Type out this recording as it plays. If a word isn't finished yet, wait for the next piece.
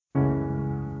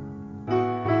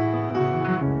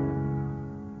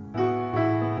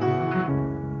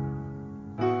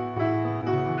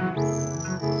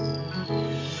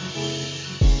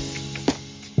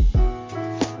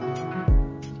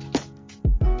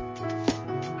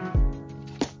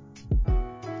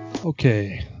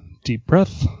Okay, deep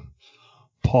breath.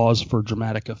 Pause for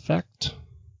dramatic effect.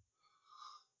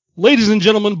 Ladies and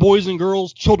gentlemen, boys and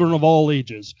girls, children of all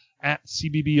ages, at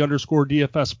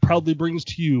CBB_DFS proudly brings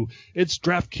to you its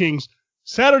DraftKings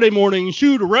Saturday morning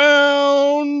shoot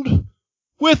around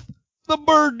with the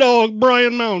bird dog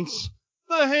Brian Mounts,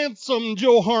 the handsome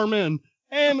Joe Harmon,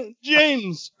 and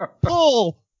James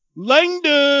Paul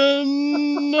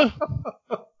Langdon.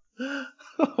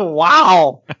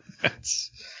 Wow.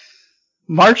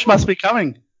 March must be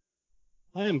coming.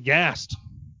 I am gassed.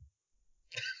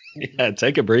 Yeah,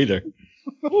 take a breather.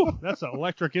 Ooh, that's an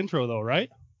electric intro, though, right?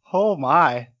 Oh,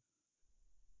 my.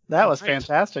 That was Right.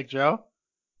 fantastic, Joe.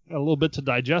 Got a little bit to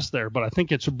digest there, but I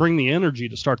think it should bring the energy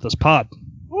to start this pod.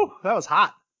 Woo, that was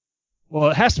hot. Well,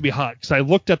 it has to be hot because I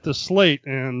looked at the slate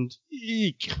and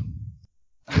eek.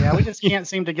 Yeah, we just can't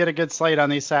seem to get a good slate on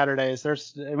these Saturdays.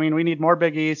 We need more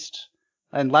Big East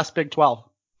and less Big 12.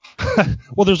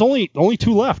 Well, there's only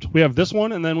two left. We have this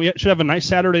one, and then we should have a nice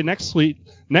Saturday next week,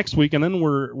 and then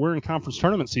we're in conference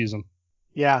tournament season.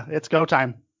 Yeah, it's go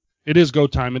time. It is go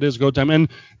time. And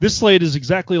this slate is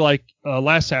exactly like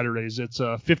last Saturday's. It's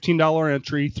a $15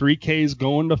 entry, 3Ks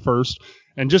going to first.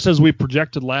 And just as we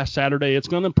projected last Saturday, it's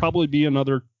going to probably be you're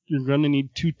going to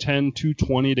need 210,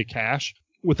 220 to cash.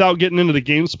 Without getting into the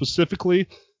game specifically,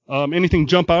 anything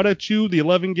jump out at you? The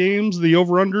 11 games, the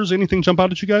over-unders, anything jump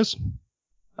out at you guys?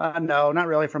 No, not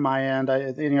really from my end.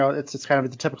 It's kind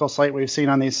of the typical slate we've seen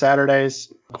on these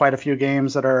Saturdays. Quite a few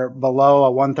games that are below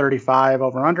a 135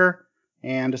 over-under,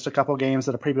 and just a couple games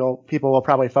that people will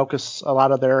probably focus a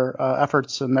lot of their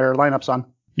efforts and their lineups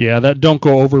on. Yeah, that don't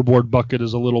go overboard bucket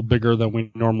is a little bigger than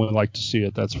we normally like to see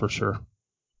it. That's for sure.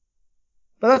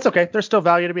 But that's okay. There's still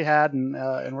value to be had, and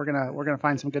we're gonna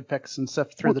find some good picks and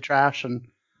sift through the trash and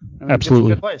absolutely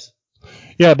get some good plays.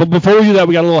 Yeah, but before we do that,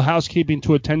 we got a little housekeeping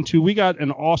to attend to. We got an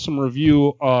awesome review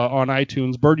on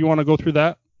iTunes. Bird, you want to go through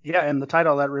that? Yeah, and the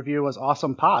title of that review was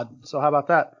Awesome Pod. So how about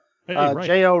that? Hey, right.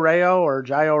 J.O. Rayo or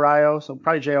J.O. Rayo, so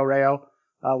probably J.O. Rayo,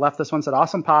 left this one, said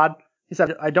Awesome Pod. He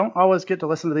said, I don't always get to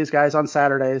listen to these guys on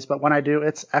Saturdays, but when I do,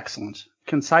 it's excellent.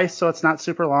 Concise, so it's not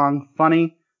super long.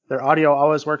 Funny. Their audio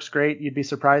always works great. You'd be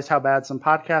surprised how bad some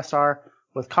podcasts are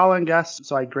with call-in guests,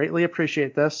 so I greatly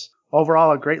appreciate this.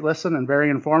 Overall, a great listen and very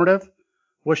informative.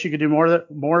 Wish you could do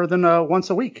more than once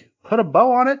a week. Put a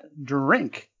bow on it.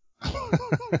 Drink.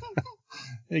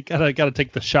 You gotta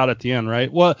take the shot at the end,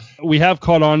 right? Well, we have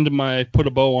caught on to my put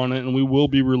a bow on it, and we will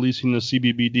be releasing the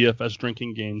CBB DFS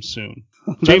drinking game soon.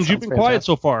 James, you've been quiet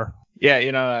so far. Yeah,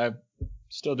 I'm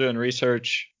still doing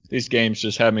research. These games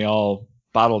just have me all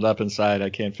bottled up inside. I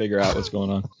can't figure out what's going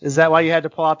on. Is that why you had to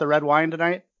pull out the red wine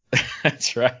tonight?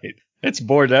 That's right. It's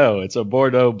Bordeaux. It's a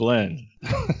Bordeaux blend.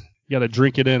 You got to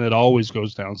drink it in. It always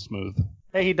goes down smooth.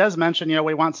 Hey, he does mention,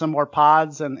 we want some more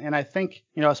pods. And I think,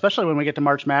 especially when we get to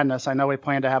March Madness, I know we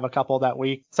plan to have a couple that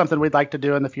week, something we'd like to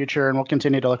do in the future. And we'll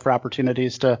continue to look for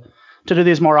opportunities to do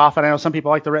these more often. I know some people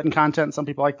like the written content, some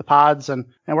people like the pods, and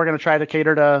we're going to try to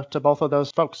cater to both of those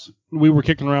folks. We were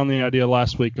kicking around the idea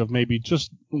last week of maybe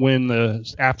just when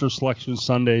the after selection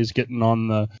Sundays, getting on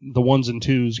the ones and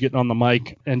twos, getting on the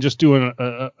mic and just doing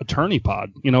a tourney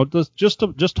pod,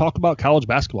 just talk about college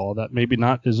basketball that maybe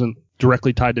isn't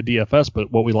directly tied to DFS,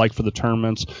 but what we like for the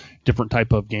tournaments, different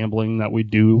type of gambling that we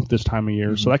do this time of year.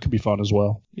 Mm-hmm. So that could be fun as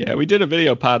well. Yeah, we did a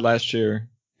video pod last year.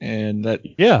 And that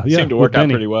seemed to work out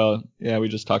pretty well. Yeah, we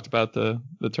just talked about the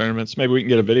tournaments. Maybe we can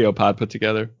get a video pod put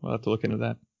together. We'll have to look into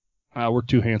that. We're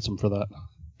too handsome for that.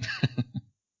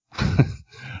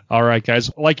 All right, guys.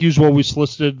 Like usual, we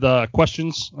solicited the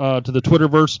questions to the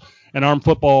Twitterverse, and Arm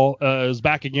Football is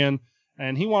back again.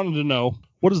 And he wanted to know,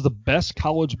 what is the best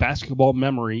college basketball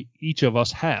memory each of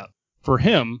us have? For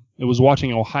him, it was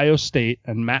watching Ohio State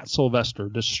and Matt Sylvester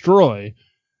destroy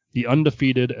the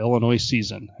undefeated Illinois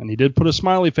season. And he did put a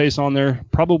smiley face on there,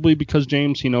 probably because,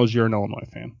 James, he knows you're an Illinois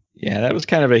fan. Yeah, that was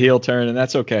kind of a heel turn, and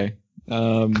that's okay.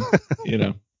 I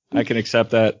can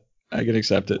accept that. I can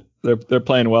accept it. They're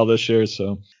playing well this year,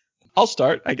 so I'll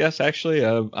start, I guess, actually.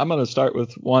 I'm going to start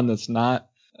with one that's not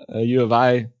a U of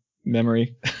I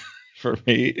memory for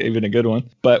me, even a good one.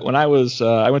 But when I went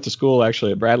to school,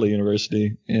 actually, at Bradley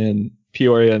University in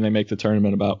Peoria, and they make the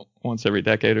tournament about once every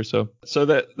decade or so. So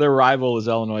that their rival is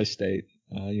Illinois State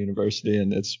University,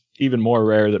 and it's even more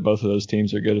rare that both of those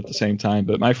teams are good at the same time.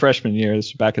 But my freshman year, this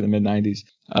was back in the mid-'90s,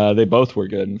 they both were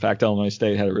good. In fact, Illinois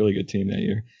State had a really good team that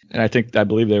year. And I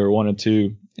believe they were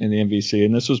 1-2 in the MVC.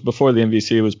 And this was before the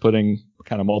MVC was putting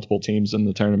kind of multiple teams in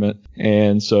the tournament.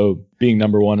 And so being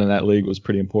number one in that league was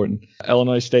pretty important.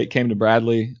 Illinois State came to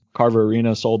Bradley. Carver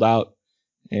Arena sold out.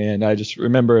 And I just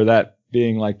remember that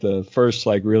being like the first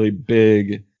like really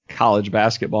big college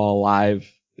basketball live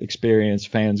experience,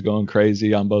 fans going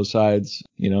crazy on both sides,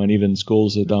 and even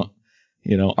schools that don't,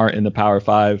 aren't in the Power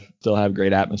Five still have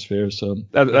great atmosphere. So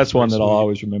that's one that I'll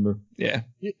always remember. Yeah.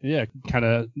 Yeah. Kind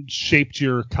of shaped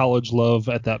your college love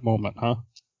at that moment, huh?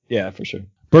 Yeah, for sure.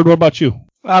 Bird, what about you?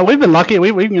 We've been lucky.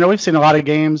 We've seen a lot of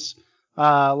games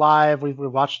live. We've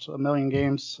watched a million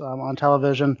games on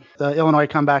television. The Illinois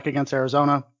comeback against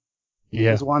Arizona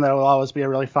is one that will always be a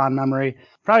really fond memory.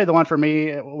 Probably the one for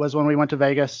me was when we went to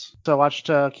Vegas. So I watched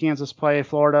Kansas play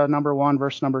Florida, number 1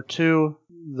 versus number 2.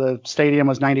 The stadium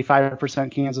was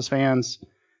 95% Kansas fans,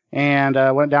 and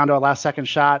went down to a last-second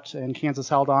shot, and Kansas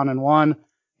held on and won.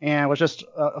 And it was just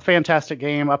a fantastic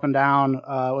game up and down.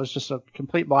 It was just a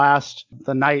complete blast.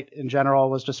 The night in general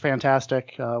was just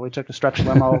fantastic. We took a stretch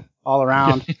limo all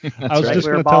around. I was just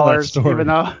we were going to tell that ballers,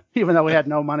 story. even though we had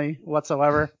no money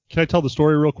whatsoever. Can I tell the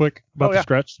story real quick about the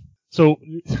stretch? So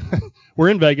we're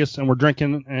in Vegas and we're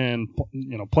drinking and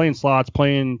playing slots,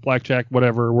 playing blackjack,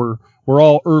 whatever. We're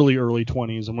all early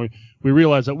 20s, and we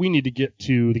realize that we need to get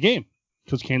to the game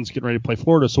because Kansas is getting ready to play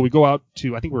Florida. So we go out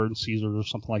to, I think we're in Caesars or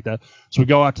something like that. So we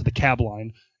go out to the cab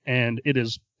line, and it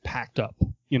is packed up.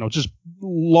 Just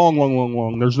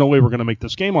long. There's no way we're going to make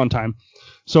this game on time.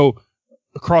 So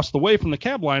across the way from the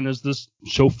cab line is this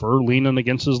chauffeur leaning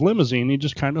against his limousine. He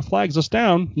just kind of flags us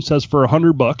down. He says for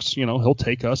 $100, he'll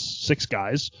take us 6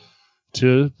 guys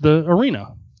to the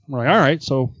arena. We're like, all right.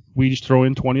 So we just throw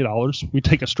in $20. We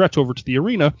take a stretch over to the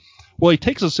arena. Well, he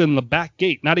takes us in the back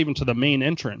gate, not even to the main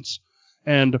entrance.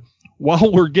 And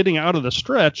while we're getting out of the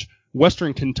stretch,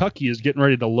 Western Kentucky is getting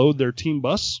ready to load their team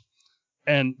bus.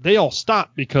 And they all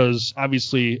stop because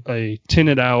obviously a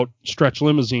tinted out stretch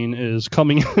limousine is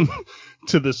coming in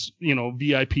to this,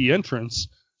 VIP entrance.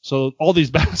 So all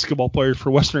these basketball players for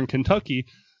Western Kentucky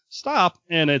stop,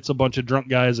 and it's a bunch of drunk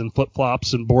guys in flip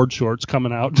flops and board shorts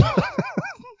coming out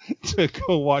to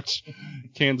go watch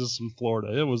Kansas and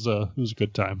Florida. It was a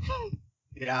good time.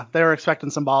 Yeah, they were expecting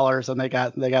some ballers, and they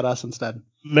got us instead.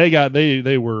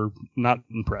 They were not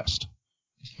impressed,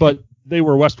 but they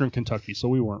were Western Kentucky, so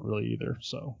we weren't really either.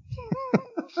 So,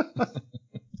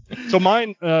 so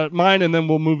mine, and then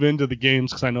we'll move into the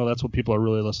games because I know that's what people are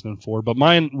really listening for. But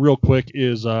mine, real quick,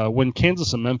 is when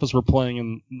Kansas and Memphis were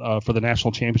playing for the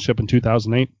national championship in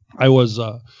 2008. I was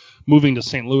moving to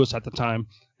St. Louis at the time,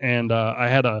 and I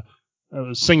had a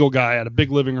single guy at a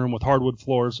big living room with hardwood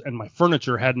floors, and my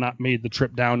furniture had not made the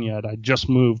trip down yet. I just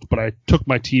moved, but I took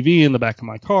my TV in the back of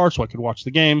my car so I could watch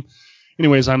the game.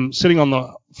 Anyways, I'm sitting on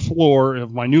the floor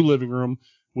of my new living room,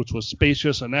 which was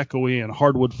spacious and echoey and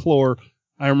hardwood floor.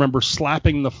 I remember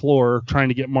slapping the floor trying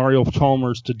to get Mario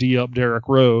Chalmers to D up Derrick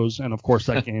Rose, and of course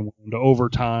that game went into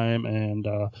overtime, and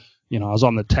I was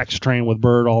on the text train with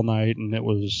Bird all night, and that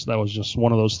was just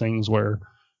one of those things where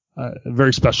a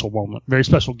very special moment, very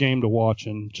special game to watch,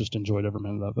 and just enjoyed every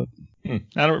minute of it.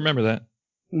 I don't remember that.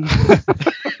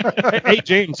 Hey,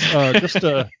 James,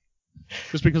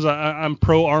 just because I'm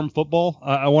pro arm football,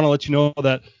 I want to let you know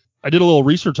that I did a little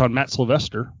research on Matt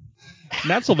Sylvester.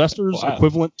 Matt Sylvester's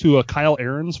equivalent to a Kyle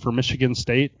Ahrens for Michigan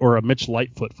State or a Mitch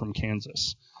Lightfoot from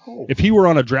Kansas. Oh. If he were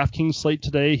on a DraftKings slate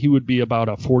today, he would be about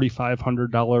a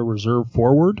 $4,500 reserve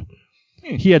forward.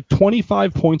 He had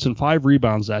 25 points and 5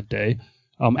 rebounds that day.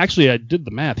 Actually, I did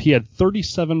the math. He had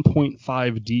 37.5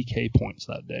 DK points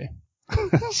that day.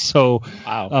 So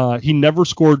wow. He never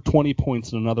scored 20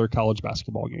 points in another college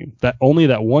basketball game. Only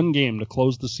that one game to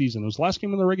close the season. It was the last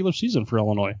game of the regular season for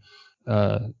Illinois.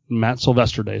 Matt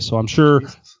Sylvester Day. So I'm sure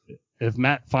if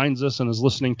Matt finds this and is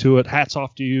listening to it, hats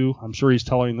off to you. I'm sure he's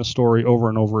telling the story over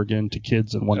and over again to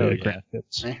kids and one day to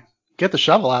grandkids. Get the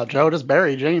shovel out, Joe. Just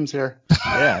bury James here.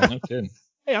 Yeah, no kidding.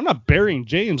 Hey, I'm not burying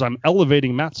James. I'm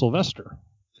elevating Matt Sylvester.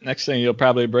 Next thing you'll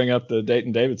probably bring up the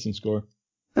Dayton Davidson score.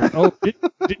 Oh,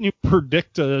 didn't you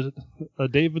predict a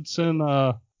Davidson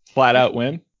flat out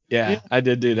win? Yeah, I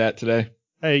did do that today.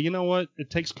 Hey, you know what?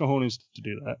 It takes cojones to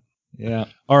do that. Yeah.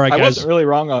 All right, guys. I wasn't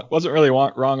really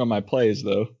wrong on my plays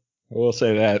though. I will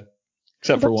say that,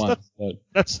 except for one.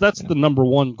 That's the number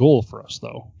one goal for us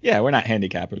though. Yeah, we're not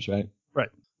handicappers, right? Right.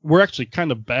 We're actually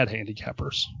kind of bad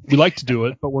handicappers. We like to do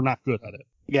it, but we're not good at it.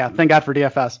 Yeah, thank God for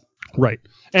DFS. Right.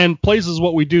 And plays is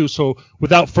what we do. So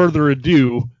without further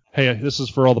ado, hey, this is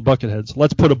for all the bucketheads.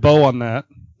 Let's put a bow on that.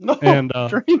 And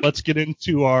let's get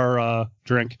into our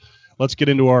drink. Let's get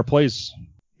into our plays.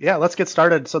 Yeah, let's get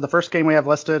started. So the first game we have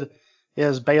listed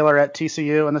is Baylor at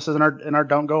TCU, and this is in our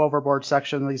don't go overboard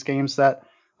section. These games that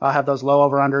have those low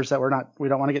over unders that we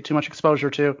don't want to get too much exposure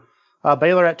to.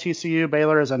 Baylor at TCU.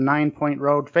 Baylor is a 9-point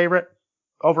road favorite.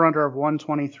 Over under of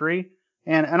 123.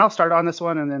 And I'll start on this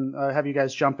one and then have you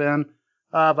guys jump in.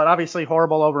 But obviously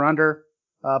horrible over under.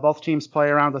 Both teams play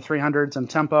around the 300s in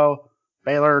tempo.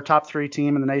 Baylor, top 3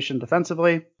 team in the nation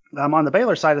defensively. On the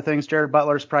Baylor side of things, Jared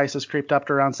Butler's price has creeped up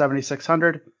to around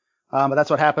 7,600. But that's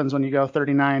what happens when you go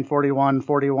 39, 41,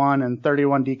 41, and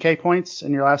 31 DK points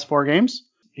in your last 4 games.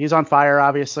 He's on fire,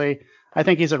 obviously. I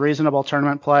think he's a reasonable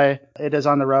tournament play. It is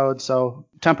on the road, so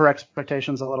temper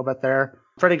expectations a little bit there.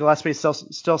 Freddie Gillespie's still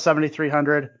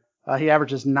 7,300. He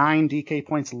averages 9 DK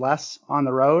points less on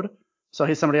the road, so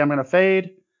he's somebody I'm going to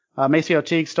fade. Maceo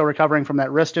Teague's still recovering from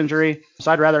that wrist injury,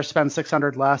 so I'd rather spend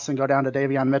 600 less and go down to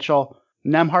Davion Mitchell.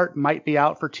 Nembhard might be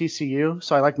out for TCU,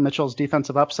 so I like Mitchell's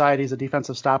defensive upside. He's a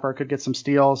defensive stopper, could get some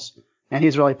steals, and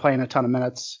he's really playing a ton of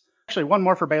minutes. Actually, one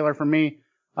more for Baylor for me.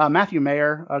 Matthew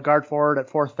Mayer, a guard forward at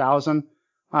 4,000.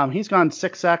 He's gone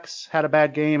 6X, had a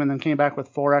bad game, and then came back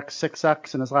with 4X,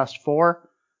 6X in his last 4.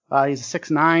 He's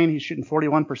 6'9". He's shooting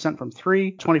 41% from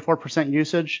 3, 24%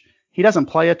 usage. He doesn't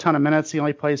play a ton of minutes. He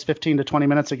only plays 15 to 20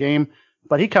 minutes a game,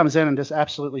 but he comes in and just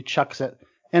absolutely chucks it.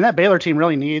 And that Baylor team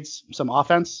really needs some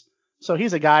offense. So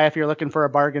he's a guy, if you're looking for a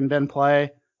bargain bin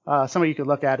play, somebody you could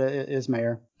look at is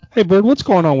Mayer. Hey, Bird, what's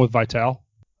going on with Vital?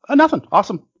 Nothing.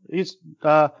 Awesome. He's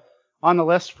on the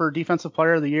list for Defensive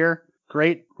Player of the Year.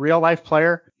 Great real-life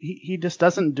player. He just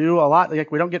doesn't do a lot.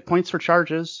 Like, we don't get points for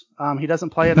charges. He doesn't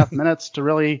play enough minutes to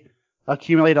really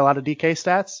accumulate a lot of DK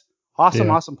stats.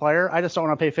 Awesome player. I just don't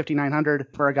want to pay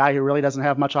 $5,900 for a guy who really doesn't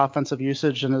have much offensive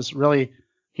usage and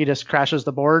he just crashes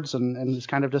the boards and is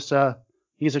kind of just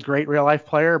he's a great real-life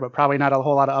player, but probably not a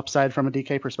whole lot of upside from a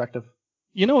DK perspective.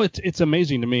 You know, it's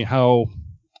amazing to me how,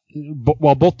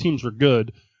 while both teams were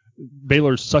good,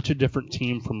 Baylor's such a different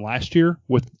team from last year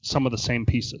with some of the same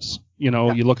pieces. You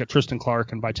know, You look at Tristan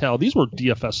Clark and Vital. These were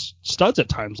DFS studs at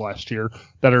times last year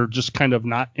that are just kind of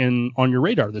not on your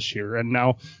radar this year, and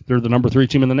now they're the number 3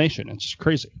 team in the nation. It's just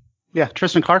crazy. Yeah,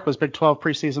 Tristan Clark was Big 12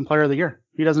 preseason player of the year.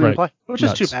 He doesn't even play, which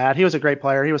is too bad. He was a great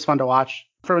player. He was fun to watch.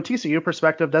 From a TCU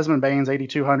perspective, Desmond Baines,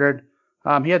 8,200.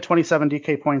 He had 27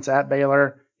 DK points at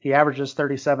Baylor. He averages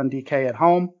 37 DK at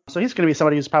home. So he's going to be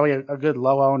somebody who's probably a good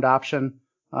low-owned option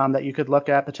that you could look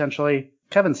at potentially.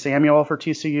 Kevin Samuel for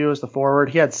TCU is the forward.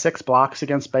 He had 6 blocks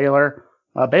against Baylor.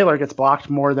 Baylor gets blocked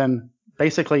more than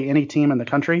basically any team in the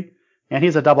country, and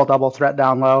he's a double-double threat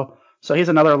down low. So he's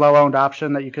another low-owned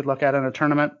option that you could look at in a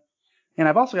tournament. And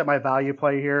I've also got my value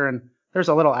play here, and there's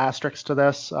a little asterisk to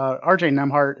this. RJ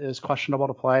Nembhard is questionable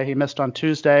to play. He missed on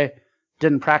Tuesday,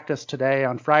 didn't practice today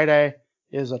on Friday,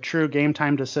 is a true game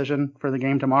time decision for the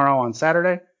game tomorrow on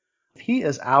Saturday. He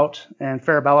is out, and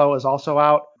Farabello is also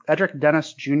out. Edric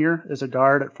Dennis Jr. is a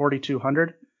guard at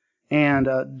 4,200, and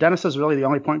Dennis is really the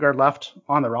only point guard left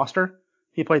on the roster.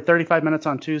 He played 35 minutes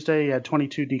on Tuesday. He had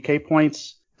 22 DK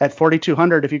points. At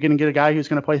 4,200, if you can get a guy who's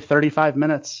going to play 35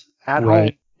 minutes at home.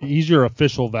 He's your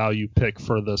official value pick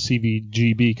for the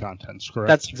CVGB contents, correct?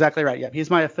 That's exactly right. Yeah,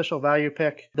 he's my official value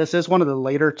pick. This is one of the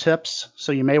later tips,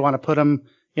 so you may want to put him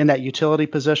in that utility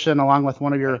position along with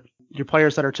one of your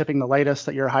players that are tipping the latest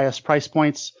at your highest price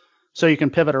points, so you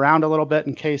can pivot around a little bit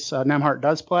in case Nembhard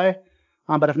does play.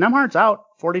 But if Nembhard's out,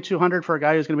 4,200 for a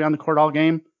guy who's going to be on the court all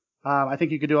game, I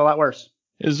think you could do a lot worse.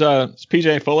 Does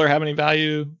PJ Fuller have any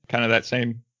value? Kind of that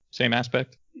same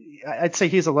aspect? I'd say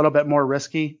he's a little bit more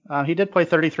risky. He did play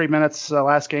 33 minutes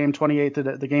last game, 28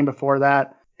 the game before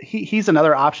that. He's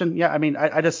another option. Yeah, I mean,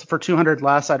 I just, for 200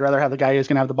 less, I'd rather have the guy who's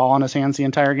going to have the ball in his hands the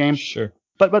entire game. Sure.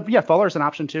 But yeah, Fuller's an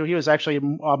option too. He was actually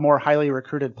a more highly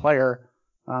recruited player,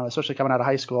 especially coming out of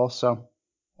high school. So.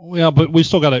 Yeah, but we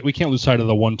can't lose sight of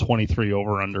the 123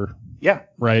 over under. Yeah.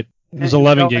 Right. There's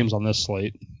 11 games on this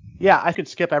slate. Yeah, I could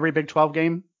skip every Big 12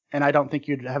 game, and I don't think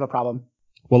you'd have a problem.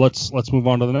 Well, let's move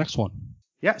on to the next one.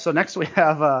 Yeah, so next we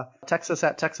have Texas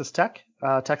at Texas Tech.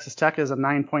 Texas Tech is a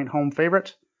 9-point home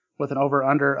favorite with an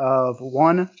over-under of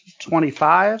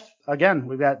 125. Again,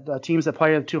 we've got teams that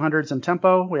play in 200s in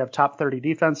tempo. We have top 30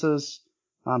 defenses.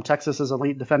 Texas is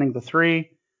elite defending the 3.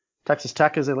 Texas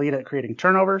Tech is elite at creating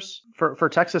turnovers. For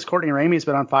Texas, Courtney Ramey's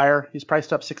been on fire. He's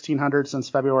priced up 1,600 since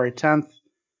February 10th.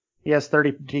 He has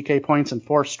 30 DK points in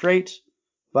 4 straight.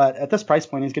 But at this price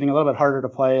point, he's getting a little bit harder to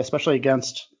play, especially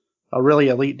against a really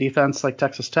elite defense like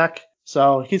Texas Tech.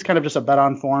 So he's kind of just a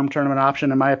bet-on-form tournament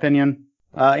option, in my opinion.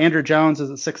 Andrew Jones is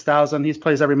at 6,000. He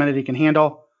plays every minute he can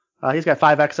handle. He's got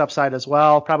 5X upside as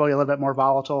well, probably a little bit more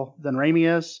volatile than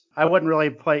Ramey is. I wouldn't really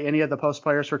play any of the post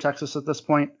players for Texas at this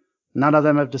point. None of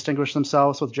them have distinguished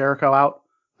themselves with Jericho out.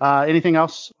 Anything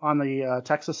else on the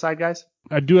Texas side, guys?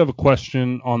 I do have a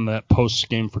question on that post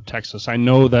game for Texas. I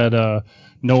know that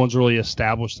no one's really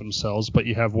established themselves, but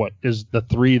you have is the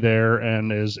 3 there,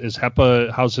 and is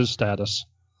Hepa, how's his status?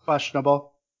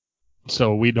 Questionable.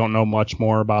 So we don't know much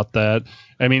more about that.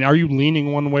 I mean, are you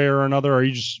leaning one way or another, or are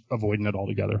you just avoiding it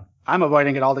altogether? I'm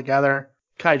avoiding it altogether.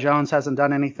 Kai Jones hasn't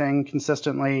done anything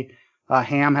consistently.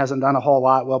 Ham hasn't done a whole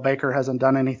lot. Will Baker hasn't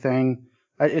done anything.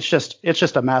 It's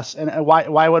just a mess. And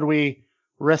why would we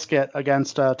risk it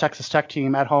against a Texas Tech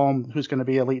team at home who's going to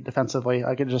be elite defensively?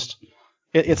 Like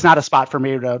it's not a spot for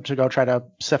me to go try to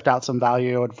sift out some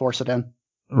value and force it in.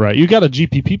 Right. You got a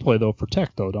GPP play though for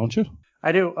Tech though, don't you?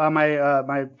 I do.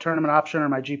 My tournament option or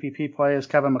my GPP play is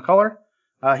Kevin McCullough.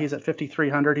 He's at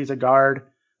 5,300. He's a guard.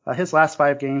 His last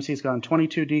 5 games, he's gone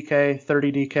 22 DK,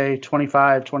 30 DK,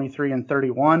 25, 23, and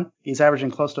 31. He's averaging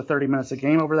close to 30 minutes a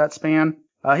game over that span.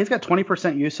 He's got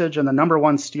 20% usage and the number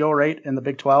 1 steal rate in the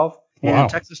Big 12. Wow.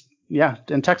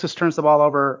 And Texas turns the ball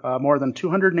over more than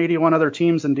 281 other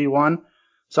teams in D1.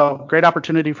 So great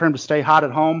opportunity for him to stay hot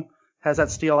at home. Has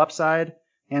that steal upside.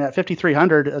 And at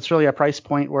 5,300, it's really a price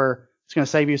point where it's going to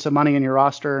save you some money in your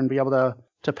roster and be able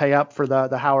to pay up for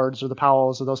the Howards or the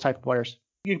Powells or those type of players.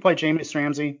 You can play Jameis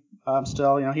Ramsey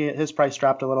still. His price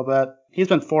dropped a little bit. He's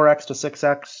been 4x to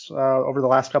 6x over the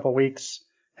last couple of weeks.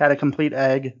 Had a complete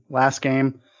egg last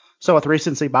game. So with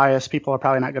recency bias, people are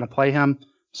probably not going to play him.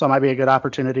 So it might be a good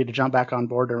opportunity to jump back on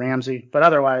board to Ramsey. But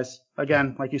otherwise,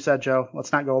 again, like you said, Joe,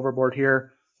 let's not go overboard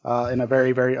here in a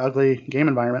very, very ugly game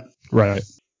environment. Right.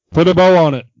 Put a bow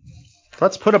on it.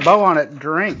 Let's put a bow on it.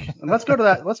 Drink. And let's go to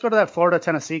that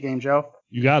Florida-Tennessee game, Joe.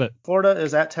 You got it. Florida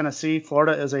is at Tennessee.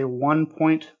 Florida is a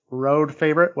 1-point road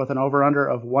favorite with an over-under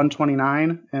of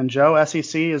 129. And Joe,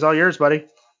 SEC is all yours, buddy.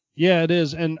 Yeah, it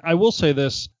is. And I will say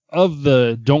this. Of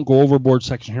the don't go overboard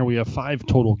section here, we have 5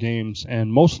 total games,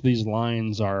 and most of these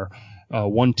lines are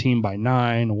one team by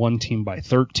 9, one team by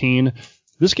 13.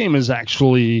 This game has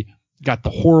actually got the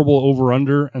horrible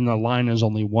over-under, and the line is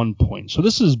only 1 point. So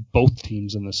this is both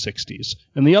teams in the 60s.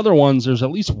 And the other ones, there's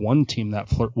at least one team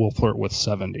that will flirt with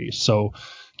 70. So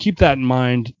keep that in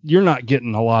mind. You're not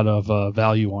getting a lot of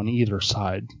value on either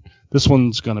side. This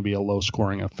one's going to be a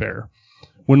low-scoring affair.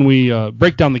 When we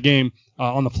break down the game,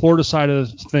 on the Florida side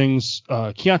of things,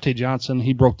 Keontae Johnson,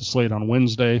 he broke the slate on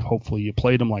Wednesday. Hopefully you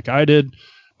played him like I did.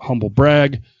 Humble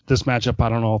brag. This matchup, I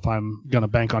don't know if I'm going to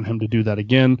bank on him to do that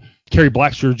again. Kerry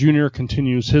Blackshear Jr.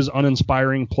 continues his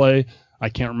uninspiring play. I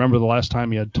can't remember the last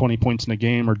time he had 20 points in a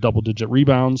game or double-digit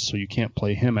rebounds, so you can't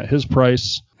play him at his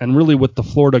price. And really with the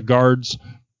Florida guards,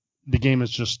 the game is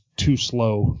just too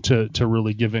slow to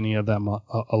really give any of them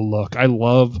a look. I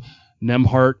love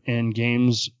Nembhard in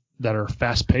games that are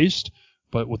fast-paced,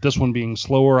 but with this one being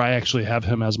slower, I actually have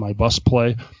him as my bust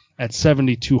play. At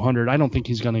 7,200, I don't think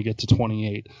he's going to get to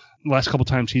 28. The last couple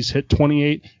times he's hit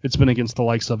 28, it's been against the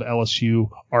likes of LSU,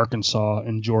 Arkansas,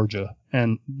 and Georgia,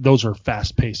 and those are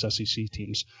fast-paced SEC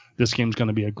teams. This game's going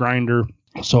to be a grinder,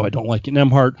 so I don't like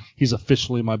Nembhard. He's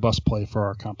officially my bust play for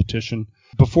our competition.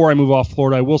 Before I move off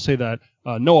Florida, I will say that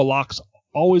Noah Locke's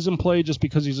always in play just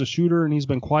because he's a shooter and he's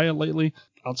been quiet lately.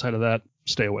 Outside of that,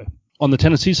 stay away. On the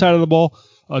Tennessee side of the ball,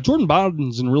 Jordan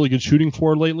Bowden's in really good shooting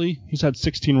form lately. He's had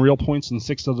 16 real points in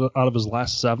 6 out of his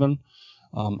last 7.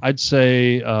 I'd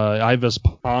say Ives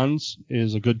Pons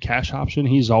is a good cash option.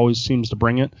 He's always seems to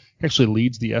bring it. He actually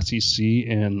leads the SEC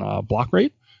in block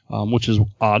rate, which is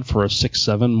odd for a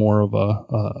 6'7", more of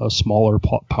a smaller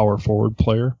power forward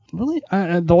player. Really,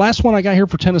 the last one I got here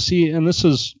for Tennessee, and this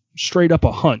is straight up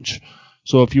a hunch.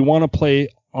 So if you want to play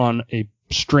on a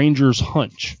stranger's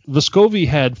hunch, Vescovi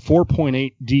had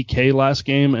 4.8 DK last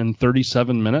game in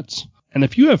 37 minutes. And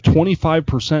if you have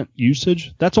 25%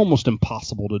 usage, that's almost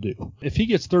impossible to do. If he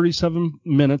gets 37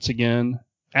 minutes again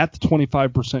at the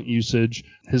 25% usage,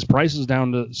 his price is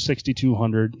down to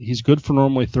 6,200. He's good for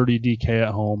normally 30 DK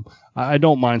at home. I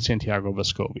don't mind Santiago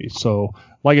Vescovi. So,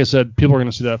 like I said, people are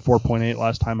going to see that 4.8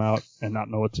 last time out and not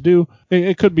know what to do.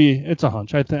 It could be, it's a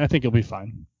hunch. I think it'll be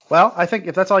fine. Well, I think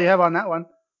if that's all you have on that one,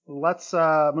 let's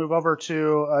move over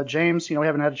to James. We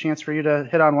haven't had a chance for you to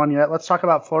hit on one yet. Let's talk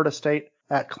about Florida State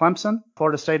at Clemson.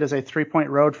 Florida State is a 3-point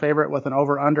road favorite with an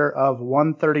over-under of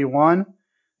 131.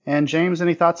 And James,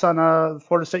 any thoughts on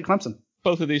Florida State Clemson?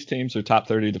 Both of these teams are top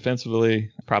 30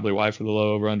 defensively. Probably why for the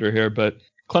low over-under here, but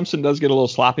Clemson does get a little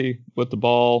sloppy with the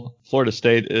ball. Florida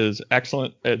State is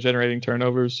excellent at generating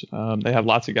turnovers. They have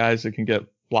lots of guys that can get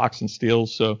blocks and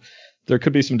steals, so there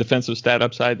could be some defensive stat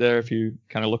upside there if you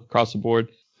kind of look across the board.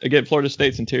 Again, Florida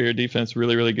State's interior defense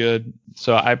really, really good.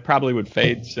 So I probably would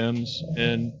fade Sims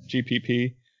in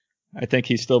GPP. I think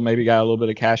he's still maybe got a little bit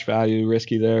of cash value,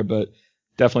 risky there, but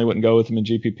definitely wouldn't go with him in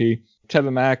GPP.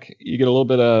 Tevin Mack, you get a little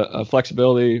bit of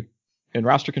flexibility in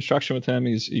roster construction with him.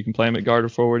 You can play him at guard or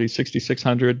forward. He's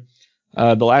 6,600.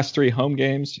 The last 3 home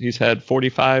games, he's had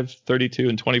 45, 32,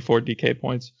 and 24 DK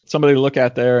points. Somebody to look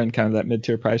at there in kind of that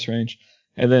mid-tier price range.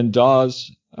 And then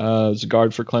Dawes is a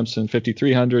guard for Clemson,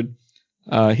 5,300.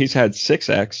 He's had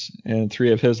 6X in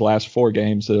 3 of his last 4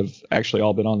 games that have actually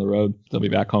all been on the road. They'll be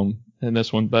back home in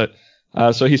this one. But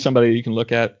so he's somebody you can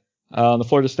look at. On the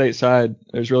Florida State side,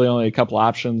 there's really only a couple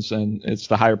options, and it's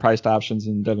the higher priced options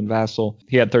in Devin Vassell.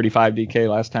 He had 35 DK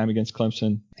last time against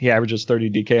Clemson. He averages 30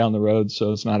 DK on the road,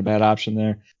 so it's not a bad option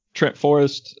there. Trent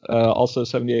Forrest, also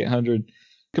 7,800. You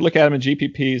could look at him in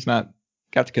GPP. He's not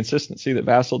got the consistency that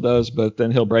Vassell does, but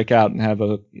then he'll break out and have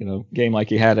a game like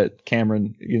he had at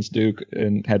Cameron against Duke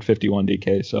and had 51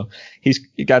 DK. So he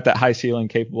got that high ceiling,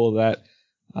 capable of that.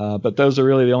 But those are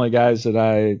really the only guys that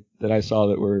I saw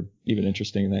that were even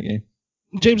interesting in that game.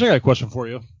 James, I got a question for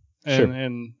you. Sure.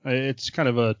 And it's kind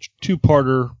of a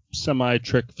two-parter,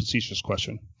 semi-trick, facetious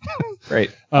question.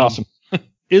 Great. Awesome.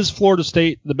 Is Florida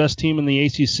State the best team in the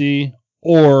ACC,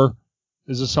 or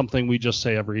is this something we just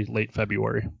say every late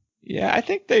February? Yeah, I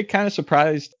think they kind of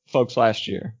surprised folks last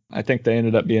year. I think they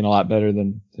ended up being a lot better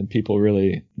than people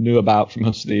really knew about for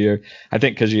most of the year. I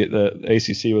think because the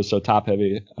ACC was so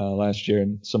top-heavy last year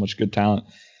and so much good talent.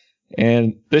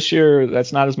 And this year,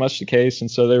 that's not as much the case.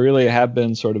 And so they really have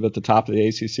been sort of at the top of the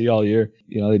ACC all year.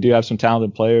 They do have some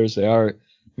talented players. They are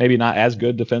maybe not as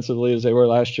good defensively as they were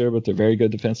last year, but they're very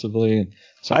good defensively. And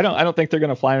so I don't think they're going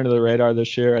to fly under the radar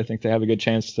this year. I think they have a good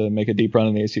chance to make a deep run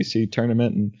in the ACC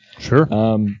tournament. And sure,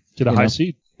 get a high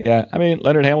seed. Yeah, I mean,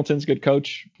 Leonard Hamilton's a good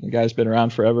coach. The guy's been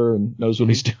around forever and knows what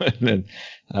he's doing.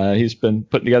 And he's been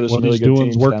putting together some really good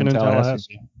teams. Working in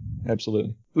Tallahassee.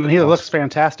 Absolutely. And he looks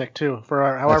fantastic, too,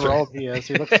 for however old he is.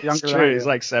 He looks younger than I do. He's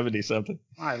like 70-something.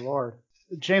 My Lord.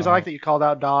 James, I like that you called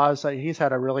out Dawes. He's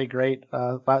had a really great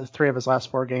 3 of his last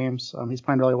 4 games. He's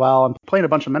playing really well and playing a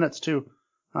bunch of minutes, too.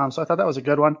 So I thought that was a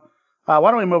good one.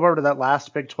 Why don't we move over to that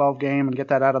last Big 12 game and get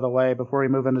that out of the way before we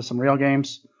move into some real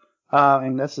games?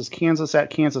 And this is Kansas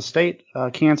at Kansas State.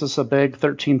 Kansas, a big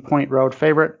 13-point road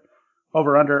favorite.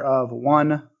 Over-under of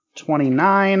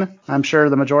 129. I'm sure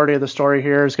the majority of the story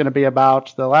here is going to be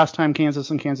about the last time Kansas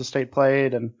and Kansas State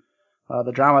played and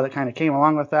the drama that kind of came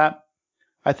along with that.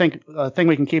 I think a thing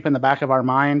we can keep in the back of our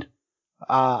mind,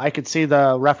 I could see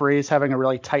the referees having a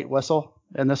really tight whistle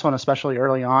in this one, especially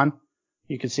early on.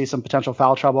 You could see some potential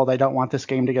foul trouble. They don't want this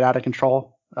game to get out of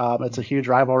control. It's a huge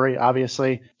rivalry,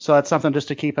 obviously. So that's something just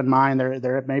to keep in mind.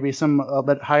 There may be a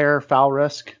bit higher foul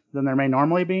risk than there may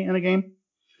normally be in a game.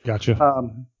 Gotcha.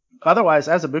 Otherwise,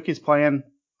 Azubuike's playing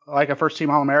like a first-team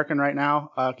All-American right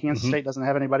now. Kansas State doesn't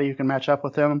have anybody who can match up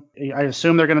with him. I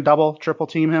assume they're going to triple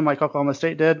team him like Oklahoma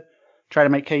State did, try to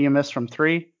make KU miss from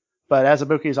 3. But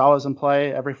Azubuike is always in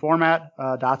play every format.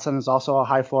 Dotson is also a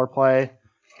high floor play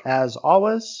as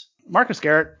always. Marcus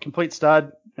Garrett, complete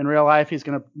stud in real life. He's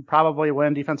going to probably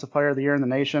win Defensive Player of the Year in the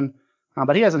nation.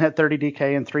 But he hasn't hit 30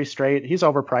 DK in 3 straight. He's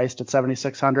overpriced at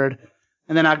 7,600.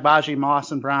 And then Agbaji,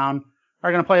 Moss, and Brown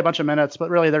are going to play a bunch of minutes, but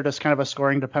really they're just kind of a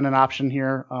scoring-dependent option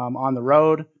here on the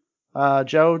road.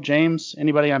 Joe, James,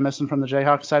 anybody I'm missing from the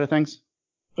Jayhawks side of things?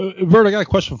 Bert, I got a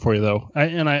question for you, though.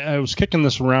 I was kicking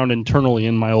this around internally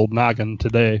in my old noggin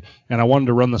today, and I wanted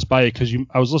to run this by you because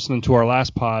I was listening to our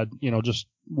last pod, just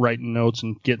writing notes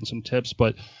and getting some tips.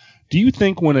 But do you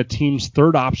think when a team's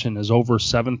third option is over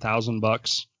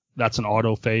 $7,000, that's an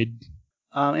auto fade?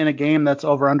 In a game that's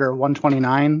over under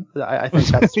 129, I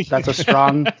think that's a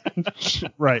strong.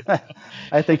 Right.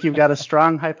 I think you've got a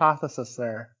strong hypothesis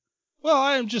there. Well,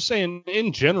 I'm just saying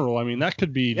in general. I mean, that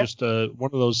could be just one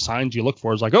of those signs you look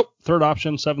for. Is like, oh, third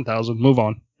option, 7,000, move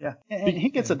on. Yeah, and he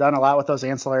gets it done a lot with those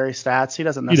ancillary stats. He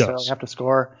doesn't necessarily have to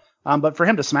score. But for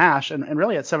him to smash, and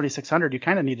really at 7,600, you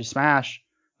kind of need to smash.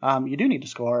 You do need to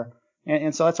score.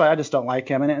 And so that's why I just don't like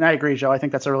him. And I agree, Joe. I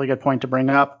think that's a really good point to bring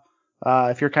up.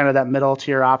 If you're kind of that middle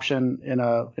tier option in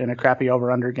a crappy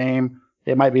over-under game,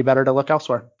 it might be better to look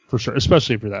elsewhere. For sure,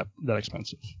 especially if you're that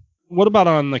expensive. What about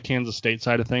on the Kansas State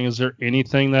side of things? Is there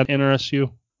anything that interests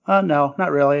you? No,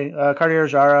 not really. Cartier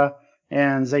Jara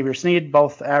and Xavier Sneed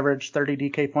both average 30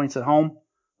 DK points at home.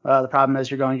 The problem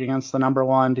is you're going against the number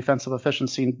 1 defensive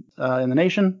efficiency in the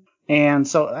nation. And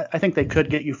so I think they could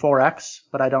get you 4X,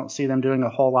 but I don't see them doing a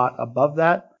whole lot above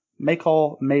that.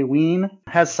 Maycole Mayween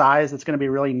has size that's going to be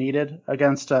really needed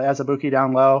against Azubuike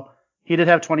down low. He did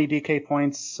have 20 DK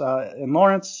points in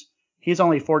Lawrence. He's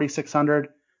only 4,600.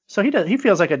 So he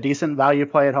feels like a decent value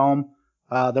play at home.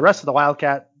 The rest of the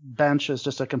Wildcat bench is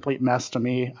just a complete mess to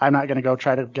me. I'm not going to go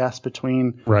try to guess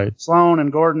between Sloan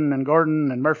and Gordon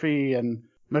and Murphy and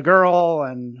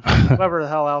McGurl and whoever the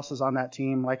hell else is on that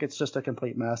team. Like, it's just a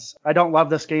complete mess. I don't love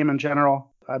this game in general.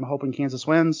 I'm hoping Kansas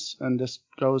wins and just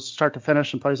goes start to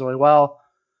finish and plays really well.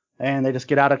 And they just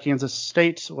get out of Kansas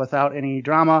State without any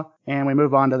drama, and we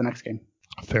move on to the next game.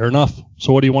 Fair enough.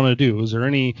 So what do you want to do? Is there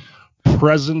any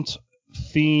present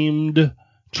themed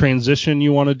transition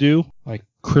you want to do, like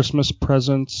Christmas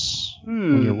presents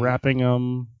when you're wrapping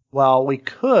them? Well, we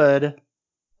could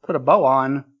put a bow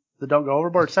on the Don't Go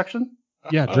Overboard section.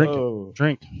 Yeah,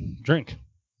 drink.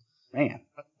 Man,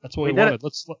 that's what we wanted.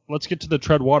 Let's get to the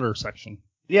tread water section.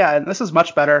 Yeah, and this is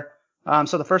much better.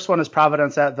 So the first one is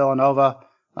Providence at Villanova.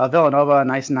 Villanova, a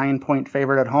nice 9-point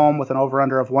favorite at home with an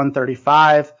over-under of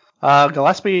 135.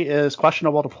 Gillespie is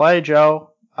questionable to play,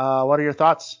 Joe. What are your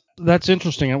thoughts? That's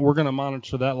interesting, and we're going to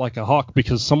monitor that like a hawk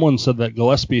because someone said that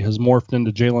Gillespie has morphed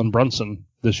into Jalen Brunson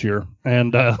this year.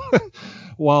 And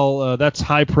while that's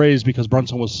high praise because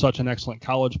Brunson was such an excellent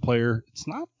college player, it's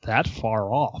not that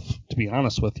far off, to be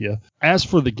honest with you. As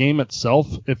for the game itself,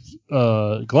 if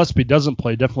Gillespie doesn't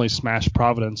play, definitely smash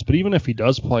Providence. But even if he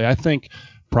does play, I think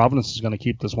Providence is going to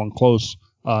keep this one close.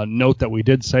 Note that we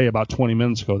did say about 20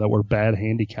 minutes ago that we're bad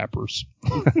handicappers.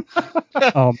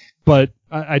 But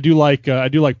I do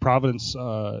like Providence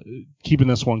keeping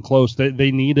this one close.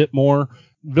 They need it more.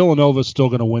 Villanova is still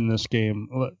going to win this game.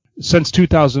 Since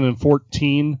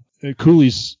 2014,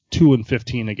 Cooley's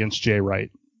 2-15 against Jay Wright.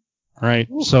 All right,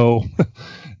 so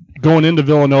going into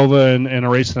Villanova and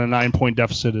erasing a 9-point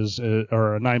deficit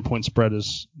or a 9-point spread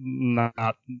is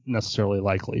not necessarily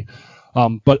likely.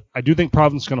 But I do think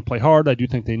Providence is going to play hard. I do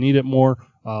think they need it more.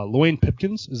 Luane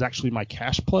Pipkins is actually my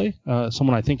cash play,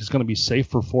 someone I think is going to be safe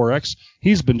for 4X.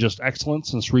 He's been just excellent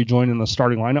since rejoining the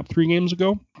starting lineup 3 games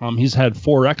ago. He's had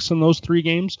 4X in those 3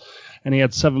 games, and he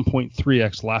had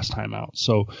 7.3X last time out.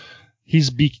 So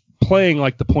he's playing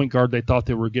like the point guard they thought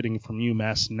they were getting from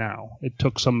UMass now. It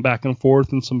took some back and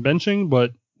forth and some benching,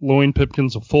 but Luane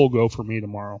Pipkins a full go for me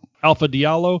tomorrow. Alpha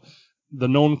Diallo, the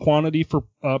known quantity for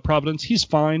Providence, he's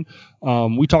fine.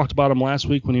 We talked about him last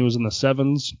week when he was in the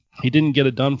 7s. He didn't get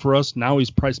it done for us. Now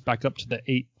he's priced back up to the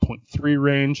 8.3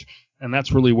 range, and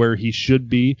that's really where he should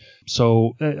be.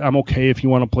 So I'm okay if you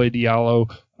want to play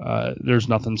Diallo. There's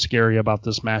nothing scary about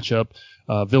this matchup.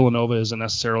 Villanova isn't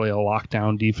necessarily a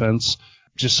lockdown defense.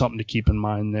 Just something to keep in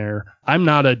mind there. I'm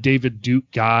not a David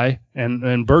Duke guy,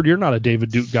 and Bird, you're not a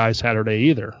David Duke guy Saturday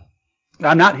either.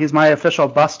 I'm not. He's my official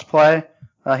bust play.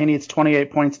 He needs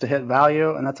 28 points to hit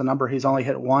value, and that's a number he's only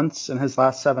hit once in his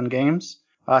last 7 games.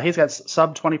 He's got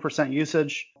sub 20%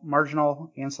 usage,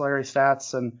 marginal ancillary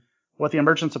stats, and with the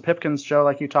emergence of Pipkins, Joe,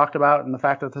 like you talked about, and the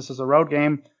fact that this is a road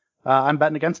game, I'm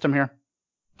betting against him here.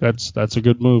 That's a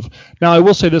good move. Now, I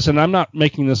will say this, and I'm not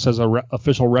making this as a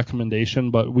official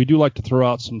recommendation, but we do like to throw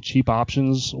out some cheap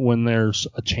options when there's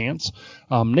a chance.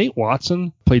 Nate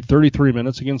Watson played 33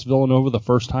 minutes against Villanova the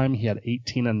first time. He had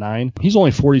 18 and 9. He's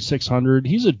only 4,600.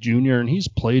 He's a junior, and he's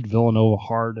played Villanova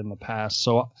hard in the past.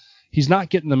 So he's not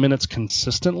getting the minutes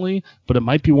consistently, but it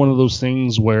might be one of those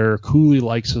things where Cooley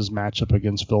likes his matchup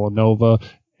against Villanova,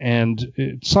 and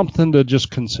it's something to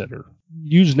just consider.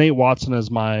 Use Nate Watson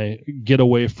as my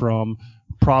getaway from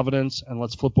Providence, and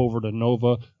let's flip over to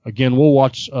Nova. Again, we'll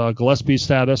watch Gillespie's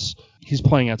status. He's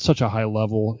playing at such a high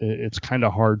level, it's kind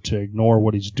of hard to ignore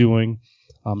what he's doing.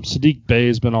 Sadiq Bey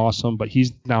has been awesome, but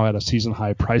he's now at a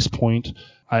season-high price point.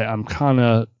 I'm kind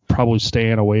of probably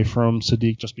staying away from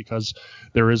Sadiq just because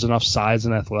there is enough size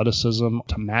and athleticism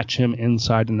to match him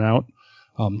inside and out.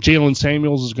 Jalen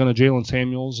Samuels is going to Jalen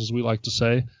Samuels, as we like to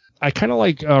say. I kind of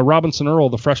like Robinson Earl,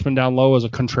 the freshman down low, as a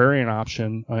contrarian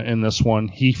option in this one.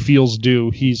 He feels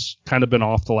due. He's kind of been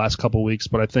off the last couple of weeks,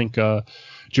 but I think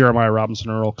Jeremiah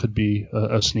Robinson Earl could be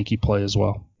a sneaky play as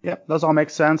well. Yep, those all make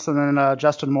sense. And then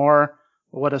Justin Moore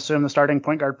would assume the starting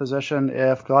point guard position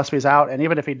if Gillespie's out. And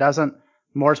even if he doesn't,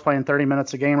 Moore's playing 30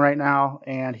 minutes a game right now,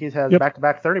 and he has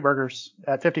back-to-back 30 burgers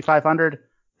at 5,500.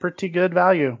 Pretty good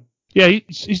value. Yeah,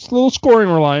 he's a little scoring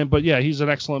reliant, but yeah, he's an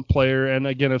excellent player. And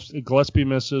again, if Gillespie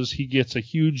misses, he gets a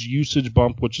huge usage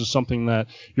bump, which is something that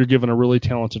you're giving a really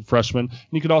talented freshman. And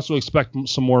you could also expect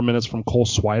some more minutes from Cole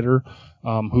Swider,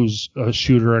 who's a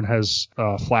shooter and has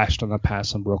flashed in the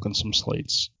past and broken some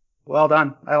slates. Well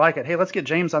done. I like it. Hey, let's get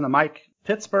James on the mic.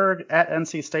 Pittsburgh at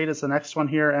NC State is the next one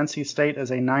here. NC State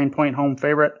is a 9-point home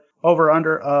favorite.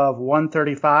 Over-under of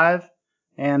 135.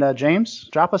 And James,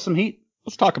 drop us some heat.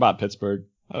 Let's talk about Pittsburgh.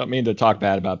 I don't mean to talk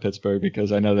bad about Pittsburgh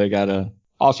because I know they got an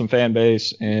awesome fan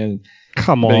base and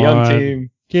a young team.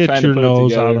 Get your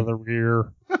nose out of the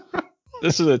rear.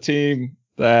 This is a team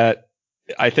that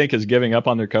I think is giving up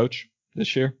on their coach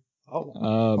this year.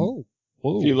 If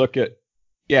you look at,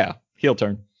 heel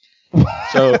turn.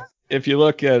 So if you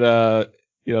look at,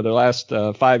 their last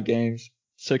 5 games,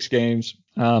 6 games,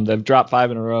 they've dropped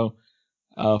 5 in a row.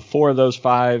 4 of those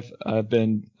 5 have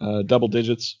been double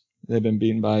digits. They've been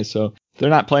beaten by, so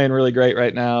they're not playing really great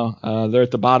right now. They're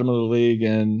at the bottom of the league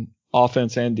in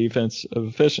offense and defense of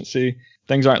efficiency.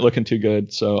 Things aren't looking too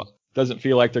good, so Doesn't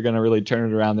feel like they're going to really turn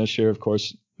it around this year. Of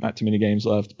course, not too many games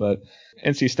left, but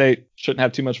NC State shouldn't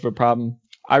have too much of a problem.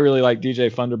 I really like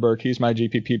DJ Funderburk. He's my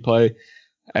GPP play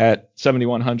at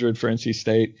 7,100 for NC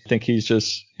State. I think he's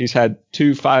had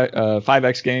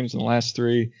 5X games in the last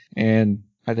 3, and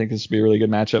I think this would be a really good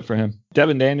matchup for him.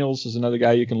 Devin Daniels is another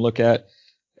guy you can look at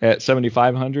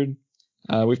 7,500.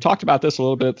 We've talked about this a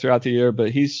little bit throughout the year,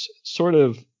 but he's sort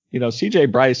of,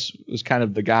 CJ Bryce was kind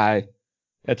of the guy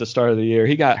at the start of the year.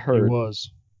 He got hurt. He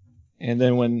was. And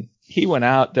then when he went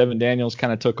out, Devin Daniels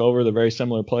kind of took over. They're very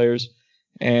similar players.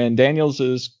 And Daniels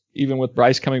is, even with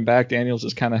Bryce coming back, Daniels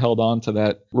has kind of held on to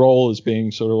that role as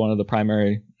being sort of one of the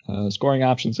primary scoring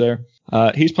options there.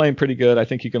 He's playing pretty good. I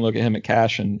think you can look at him at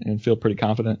cash and feel pretty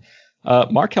confident.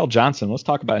 Markel Johnson, let's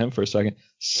talk about him for a second.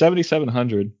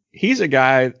 7,700. He's a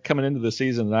guy coming into the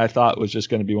season that I thought was just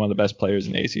going to be one of the best players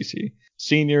in the ACC.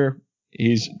 Senior,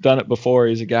 he's done it before.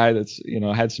 He's a guy that's,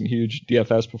 had some huge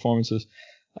DFS performances.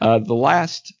 The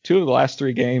last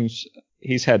 3 games,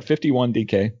 he's had 51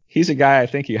 DK. He's a guy I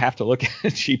think you have to look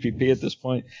at GPP at this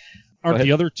point. Aren't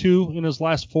the other 2 in his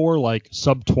last 4 like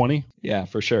sub 20? Yeah,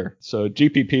 for sure. So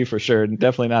GPP for sure, and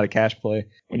definitely not a cash play.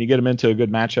 When you get him into a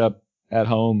good matchup at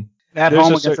home. At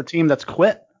home against a team that's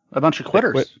quit. A bunch of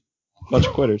quitters. Bunch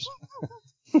of quitters.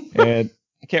 And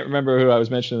I can't remember who I was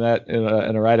mentioning that in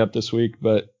a write-up this week,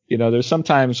 but there's some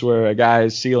times where a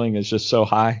guy's ceiling is just so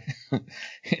high,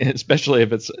 especially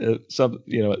if it's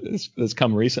it's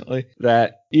come recently,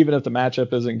 that even if the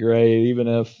matchup isn't great, even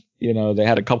if they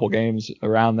had a couple games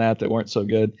around that weren't so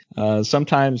good,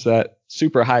 sometimes that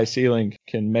super high ceiling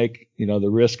can make the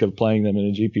risk of playing them in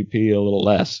a GPP a little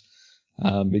less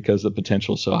because the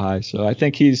potential is so high. So I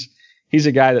think he's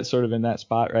a guy that's sort of in that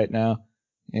spot right now,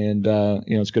 and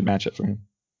it's a good matchup for him.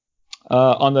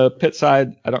 On the Pitt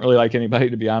side, I don't really like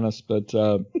anybody, to be honest, but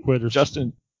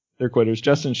quitters. They're quitters.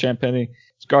 Justin Champagny,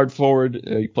 it's guard forward.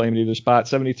 You play him at either spot.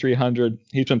 7,300.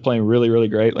 He's been playing really, really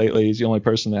great lately. He's the only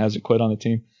person that hasn't quit on the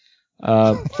team.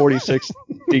 46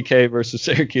 DK versus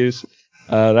Syracuse.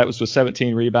 That was with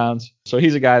 17 rebounds. So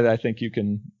he's a guy that I think you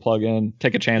can plug in,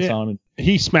 take a chance on.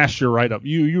 He smashed your write-up.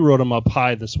 You wrote him up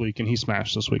high this week, and he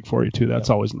smashed this week for you, too. That's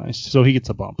always nice. So he gets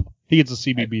a bump. He gets a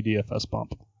CBB DFS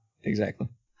bump. Exactly.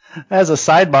 As a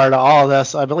sidebar to all of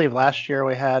this, I believe last year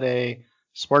we had a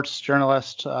sports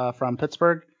journalist from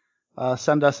Pittsburgh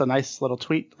send us a nice little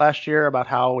tweet last year about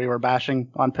how we were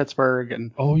bashing on Pittsburgh,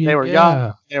 and they were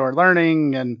young, they were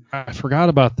learning, and I forgot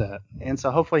about that. And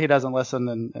so hopefully he doesn't listen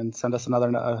and send us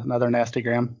another nasty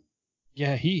gram.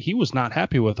 Yeah, he was not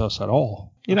happy with us at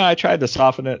all. I tried to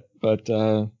soften it, but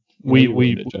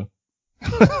we it, Joe.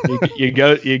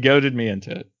 you goaded me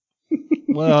into it.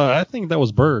 Well, I think that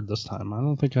was Bird this time. I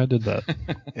don't think I did that.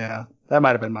 Yeah, that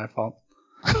might have been my fault.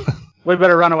 We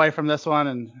better run away from this one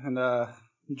and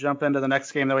jump into the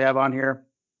next game that we have on here.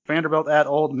 Vanderbilt at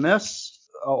Ole Miss.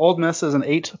 Ole Miss is an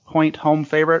 8-point home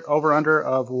favorite, over-under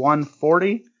of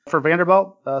 140. For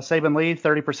Vanderbilt, Saban Lee,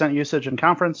 30% usage in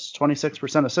conference,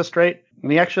 26% assist rate, and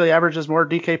he actually averages more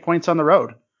DK points on the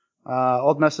road.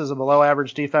 Ole Miss is a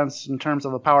below-average defense in terms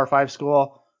of a Power 5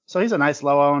 school. So he's a nice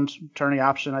low-owned tourney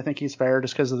option. I think he's fair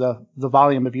just because of the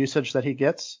volume of usage that he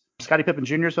gets. Scottie Pippen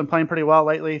Jr. has been playing pretty well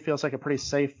lately. Feels like a pretty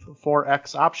safe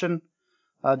 4X option.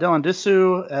 Dylan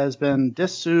Disu has been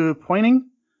disappointing,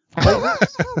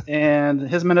 and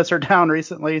his minutes are down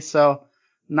recently, so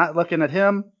not looking at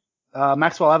him.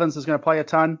 Maxwell Evans is going to play a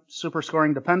ton, super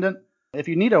scoring dependent. If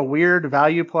you need a weird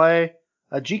value play,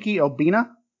 Jiki Obina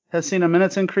has seen a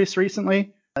minutes increase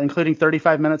recently, including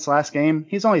 35 minutes last game.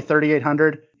 He's only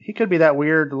 3,800. He could be that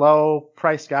weird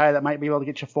low-priced guy that might be able to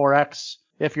get you 4X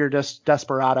if you're just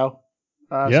desperado.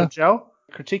 So, Joe,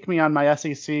 critique me on my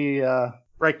SEC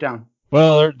breakdown.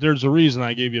 Well, there's a reason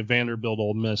I gave you Vanderbilt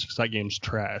Ole Miss, because that game's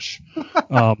trash.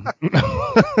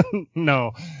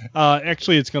 No,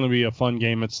 actually, it's going to be a fun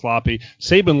game. It's sloppy.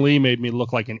 Saban Lee made me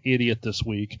look like an idiot this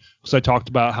week because I talked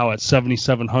about how at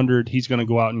 7,700 he's going to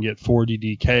go out and get 40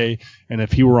 DK, and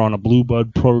if he were on a Blue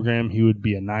Bud program, he would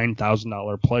be a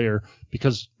 $9,000 player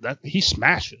because he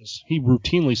smashes. He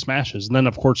routinely smashes, and then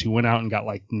of course he went out and got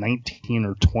like 19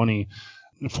 or 20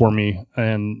 for me,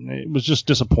 and it was just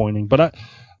disappointing. But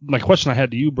my question I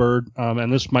had to you, Bird,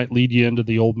 and this might lead you into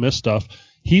the Ole Miss stuff.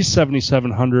 He's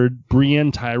 7,700.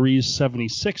 Brienne Tyree's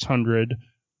 7,600.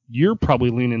 You're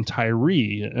probably leaning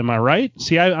Tyree. Am I right?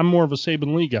 See, I'm more of a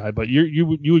Saban Lee guy, but you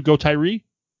would go Tyree?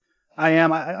 I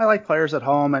am. I like players at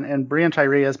home, and Brienne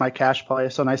Tyree is my cash play,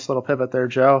 so nice little pivot there,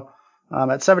 Joe.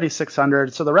 At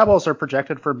 7,600. So the Rebels are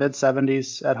projected for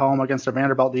mid-70s at home against a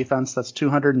Vanderbilt defense that's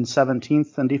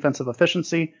 217th in defensive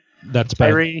efficiency. That's bad.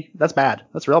 Tyree, that's bad.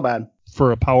 That's real bad.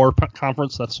 For a power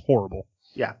conference, that's horrible.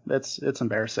 Yeah, it's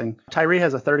embarrassing. Tyree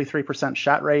has a 33%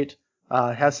 shot rate,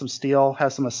 has some steal,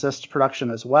 has some assist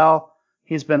production as well.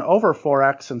 He's been over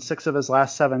 4x in 6 of his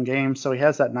last 7 games, so he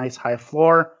has that nice high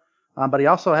floor. But he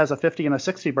also has a 50 and a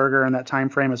 60 burger in that time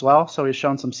frame as well, so he's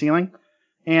shown some ceiling.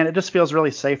 And it just feels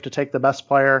really safe to take the best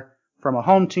player from a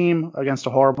home team against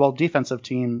a horrible defensive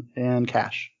team in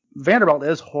cash. Vanderbilt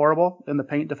is horrible in the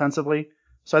paint defensively,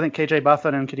 so I think KJ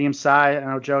Buffin and Kadeem Sy, I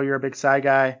know, Joe, you're a big Sy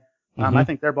guy. I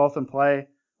think they're both in play.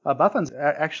 Buffin's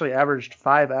actually averaged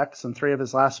 5x in 3 of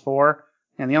his last 4,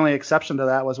 and the only exception to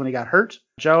that was when he got hurt.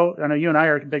 Joe, I know you and I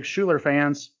are big Schuler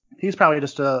fans. He's probably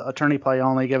just a tourney play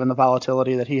only, given the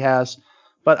volatility that he has.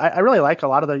 But I really like a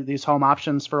lot of these home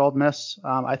options for Ole Miss.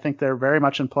 I think they're very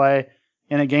much in play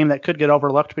in a game that could get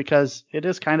overlooked because it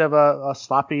is kind of a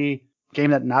sloppy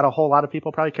game that not a whole lot of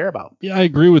people probably care about. Yeah, I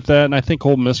agree with that, and I think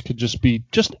Ole Miss could just be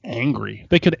angry.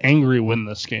 They could angry win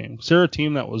this game. They're a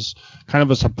team that was kind of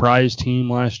a surprise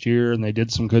team last year, and they did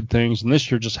some good things, and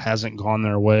this year just hasn't gone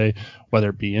their way, whether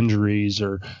it be injuries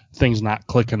or things not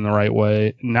clicking the right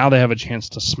way. Now they have a chance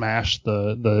to smash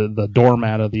the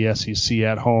doormat of the SEC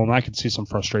at home. I could see some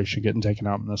frustration getting taken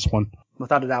out in this one.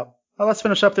 Without a doubt. Well, let's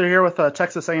finish up here with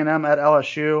Texas A&M at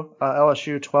LSU.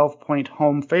 LSU 12-point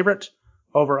home favorite.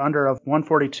 Over under of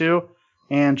 142.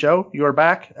 And Joe, you're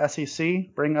back.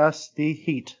 SEC, bring us the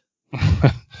heat.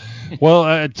 Well,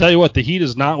 I tell you what, the heat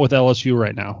is not with LSU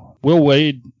right now. Will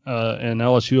Wade and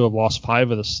LSU have lost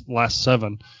 5 of the last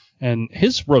 7, and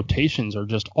his rotations are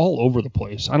just all over the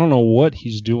place. I don't know what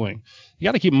he's doing. You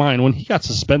got to keep in mind, when he got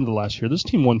suspended last year, this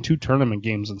team won 2 tournament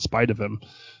games in spite of him.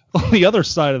 On the other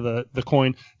side of the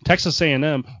coin, Texas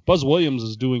A&M, Buzz Williams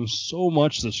is doing so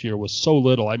much this year with so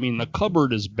little. I mean, the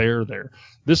cupboard is bare there.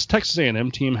 This Texas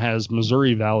A&M team has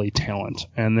Missouri Valley talent,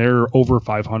 and they're over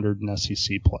 500 in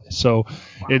SEC play. So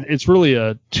it's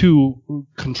really 2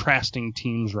 contrasting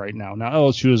teams right now. Now,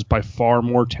 LSU is by far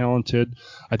more talented.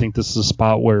 I think this is a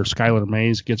spot where Skylar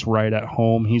Mays gets right at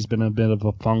home. He's been a bit of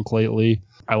a funk lately.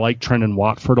 I like Trendon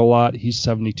Watford a lot. He's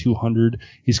 7,200.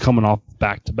 He's coming off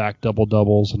back-to-back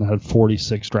double-doubles and had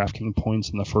 46 DraftKings points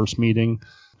in the first meeting.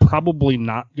 Probably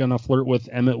not going to flirt with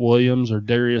Emmett Williams or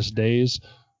Darius Days.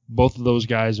 Both of those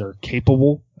guys are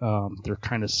capable. They're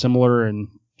kind of similar in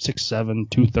 6'7",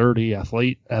 230,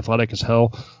 athletic as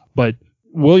hell. But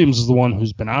Williams is the one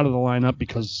who's been out of the lineup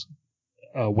because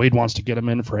Wade wants to get him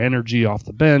in for energy off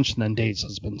the bench, and then Dates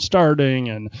has been starting,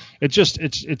 and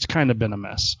it's kind of been a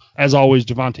mess. As always,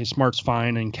 Devontae Smart's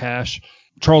fine in cash.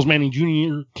 Charles Manning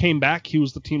Jr. came back. He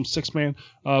was the team's 6th man,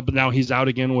 but now he's out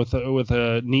again with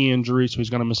a knee injury, so he's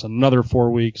going to miss another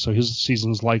 4 weeks, so his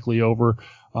season's likely over,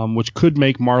 which could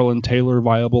make Marlon Taylor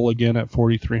viable again at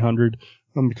 4,300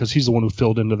 because he's the one who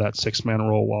filled into that 6-man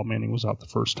role while Manning was out the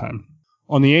first time.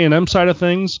 On the A&M side of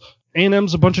things,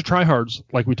 A&M's a bunch of tryhards,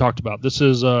 like we talked about. This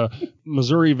is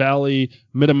Missouri Valley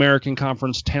Mid-American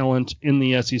Conference talent in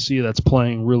the SEC that's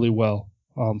playing really well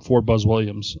for Buzz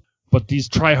Williams. But these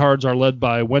tryhards are led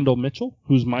by Wendell Mitchell,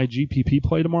 who's my GPP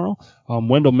play tomorrow.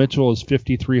 Wendell Mitchell is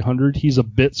 5,300. He's a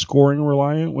bit scoring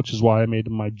reliant, which is why I made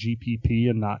him my GPP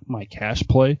and not my cash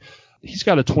play. He's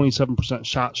got a 27%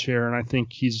 shot share, and I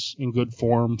think he's in good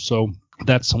form, so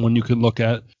that's someone you can look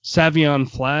at. Savion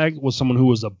Flagg was someone who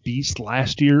was a beast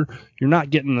last year. You're not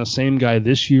getting the same guy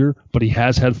this year, but he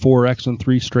has had 4x in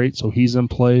 3 straight, so he's in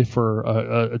play for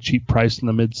a cheap price in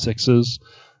the mid-6s.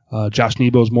 Josh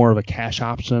Nebo is more of a cash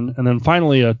option. And then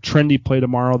finally, a trendy play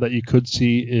tomorrow that you could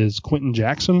see is Quentin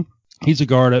Jackson. He's a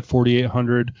guard at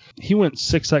 4,800. He went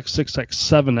 6x, 6x,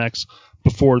 7x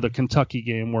before the Kentucky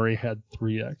game where he had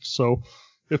 3x. So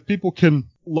if people can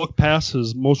look past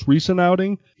his most recent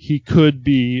outing, he could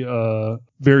be a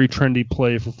very trendy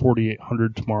play for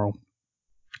 4,800 tomorrow.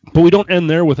 But we don't end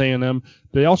there with A&M.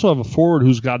 They also have a forward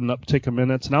who's got an uptick of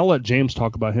minutes, and I'll let James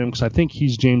talk about him because I think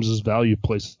he's James's value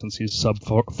play since he's sub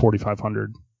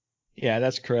 4,500. Yeah,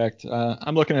 that's correct.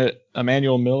 I'm looking at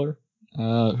Emmanuel Miller,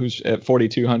 who's at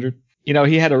 4,200. You know,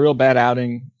 he had a real bad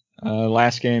outing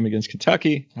last game against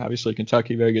Kentucky. Obviously,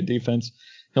 Kentucky, very good defense.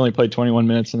 He only played 21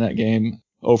 minutes in that game,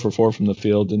 0 for 4 from the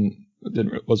field, and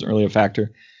wasn't really a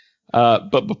factor.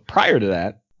 But prior to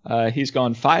that, he's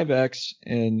gone 5x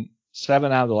in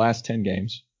 7 out of the last 10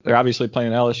 games. They're obviously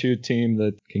playing an LSU team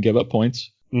that can give up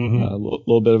points. Mm-hmm. A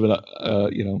little bit of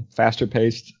a faster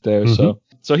paced there. Mm-hmm.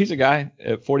 So he's a guy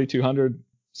at 4,200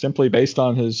 simply based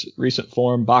on his recent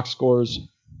form, box scores,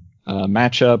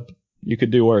 matchup. You could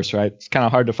do worse, right? It's kind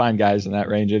of hard to find guys in that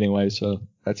range anyway. So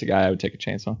that's a guy I would take a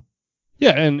chance on.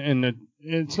 Yeah, and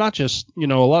it's not just, a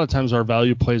lot of times our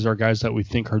value plays are guys that we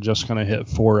think are just going to hit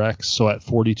 4x. So at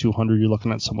 4,200, you're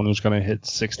looking at someone who's going to hit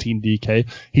 16 DK.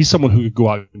 He's someone who could go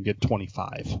out and get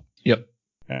 25. Yep.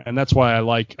 And that's why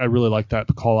I really like that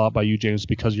call out by you, James,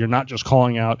 because you're not just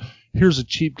calling out, here's a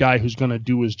cheap guy who's going to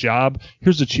do his job.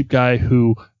 Here's a cheap guy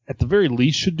who at the very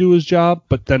least should do his job,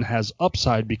 but then has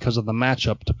upside because of the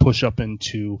matchup to push up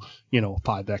into,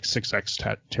 5x,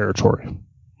 6x territory.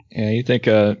 Yeah, you think,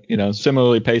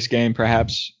 similarly paced game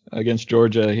perhaps against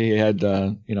Georgia, he had,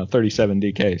 37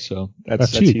 DK. So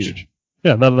that's huge.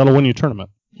 Yeah, that'll win you a tournament.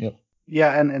 Yep.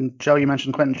 Yeah, and Joe, you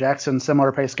mentioned Quentin Jackson,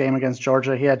 similar pace game against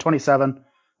Georgia. He had 27.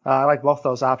 I like both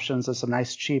those options as some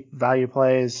nice cheap value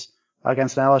plays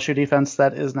against an LSU defense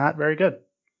that is not very good.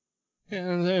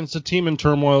 And it's a team in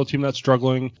turmoil, a team that's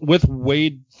struggling with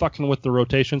Wade fucking with the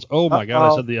rotations. Oh my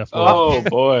God, I said the F word. Oh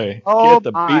boy, Oh, get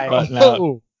the beat button out.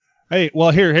 Oh. Hey, well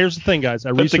here's the thing, guys.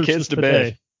 I Put researched the kids this to today.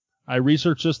 bed. I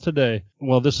researched this today.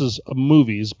 Well, this is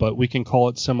movies, but we can call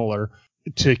it similar.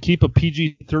 To keep a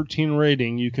PG-13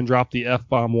 rating, you can drop the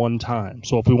F-bomb one time.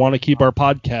 So if we want to keep our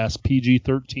podcast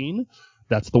PG-13,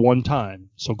 that's the one time.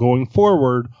 So going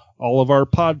forward, all of our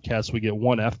podcasts, we get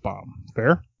one F-bomb.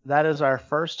 Fair? That is our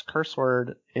first curse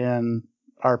word in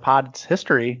our pod's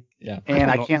history. Yeah.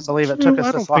 And I can't believe it took us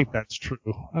I this don't long. think that's true.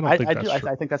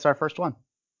 I think that's our first one.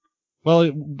 Well,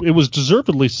 it was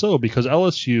deservedly so because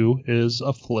LSU is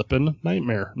a flippin'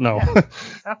 nightmare. No.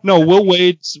 No, Will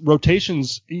Wade's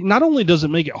rotations, not only does it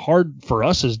make it hard for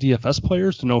us as DFS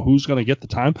players to know who's going to get the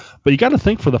time, but you got to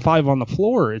think for the five on the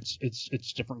floor. It's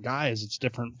different guys. It's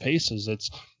different faces.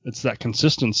 It's that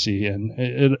consistency, and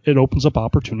it opens up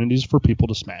opportunities for people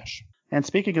to smash. And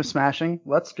speaking of smashing,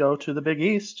 let's go to the Big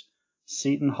East.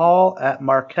 Seton Hall at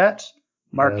Marquette.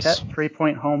 Marquette,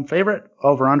 3-point home favorite,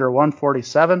 over under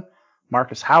 147.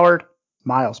 Marcus Howard,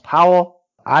 Miles Powell.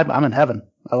 I'm in heaven.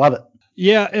 I love it.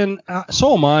 Yeah, and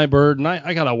so am I, Bird. And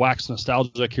I got to wax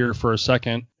nostalgic here for a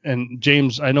second. And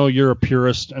James, I know you're a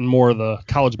purist and more of the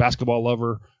college basketball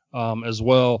lover as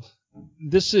well.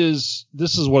 This is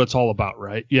what it's all about,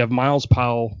 right? You have Miles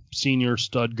Powell, senior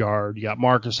stud guard. You got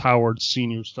Marcus Howard,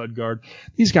 senior stud guard.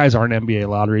 These guys aren't NBA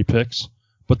lottery picks,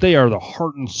 but they are the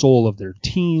heart and soul of their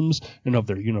teams and of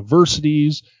their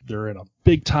universities. They're in a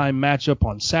big-time matchup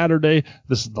on Saturday.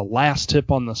 This is the last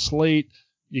tip on the slate.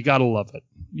 You got to love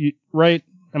it. Right?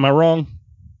 Am I wrong?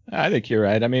 I think you're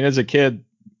right. I mean, as a kid,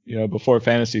 before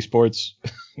fantasy sports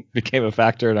became a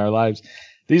factor in our lives,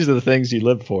 these are the things you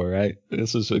lived for, right?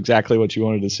 This is exactly what you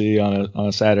wanted to see on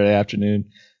a Saturday afternoon.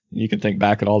 You can think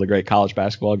back at all the great college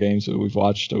basketball games that we've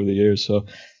watched over the years. So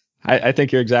I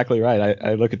think you're exactly right.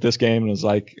 I look at this game and it's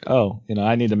like,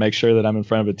 I need to make sure that I'm in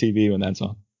front of a TV when that's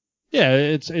on. Yeah,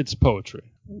 it's poetry.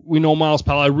 We know Miles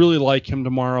Powell. I really like him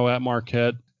tomorrow at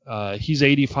Marquette. He's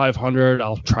 8,500.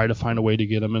 I'll try to find a way to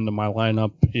get him into my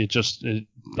lineup.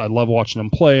 I love watching him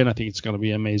play, and I think it's going to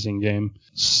be an amazing game.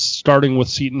 Starting with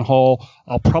Seton Hall,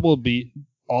 I'll probably be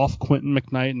off Quentin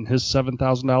McKnight and his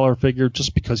 $7,000 figure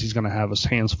just because he's going to have his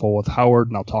hands full with Howard,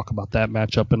 and I'll talk about that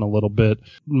matchup in a little bit.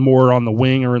 More on the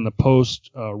wing or in the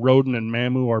post, Roden and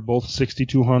Mamu are both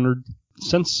 6,200.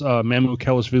 Since Mamu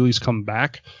Kelishvili's come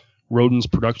back, Roden's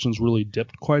production's really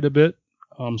dipped quite a bit,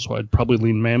 so I'd probably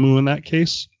lean Mamu in that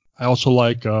case. I also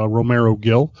like Romero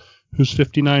Gill, who's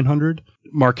 5,900.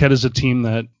 Marquette is a team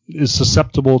that is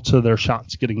susceptible to their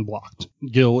shots getting blocked.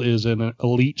 Gill is an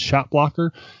elite shot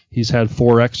blocker. He's had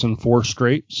 4x and 4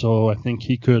 straight, so I think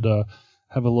he could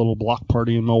have a little block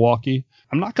party in Milwaukee.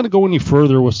 I'm not going to go any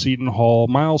further with Seton Hall.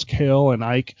 Miles Cale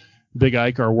and Big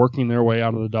Ike are working their way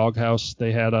out of the doghouse.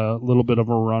 They had a little bit of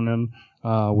a run-in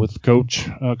with Coach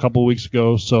a couple of weeks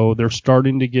ago, so they're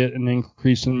starting to get an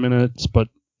increase in minutes, but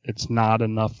it's not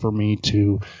enough for me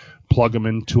to plug him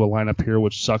into a lineup here,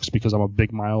 which sucks because I'm a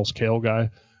big Miles Cale guy.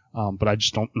 But I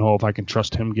just don't know if I can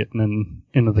trust him getting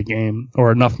into the game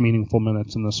or enough meaningful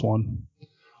minutes in this one.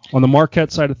 On the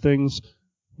Marquette side of things,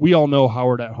 we all know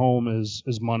Howard at home is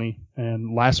money.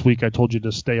 And last week I told you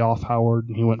to stay off Howard,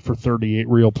 and he went for 38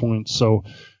 real points. So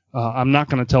I'm not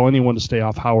going to tell anyone to stay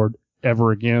off Howard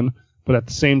ever again. But at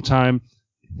the same time,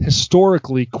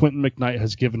 historically, Quentin McKnight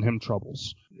has given him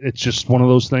troubles. It's just one of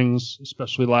those things,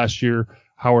 especially last year.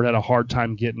 Howard had a hard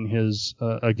time getting his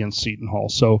against Seton Hall.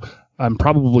 So I'm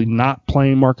probably not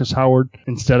playing Marcus Howard.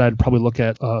 Instead, I'd probably look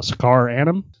at Sakar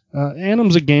Annam.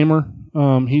 Annam's a gamer.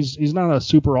 He's not a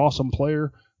super awesome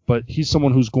player, but he's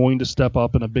someone who's going to step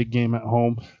up in a big game at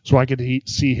home. So I could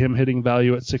see him hitting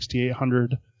value at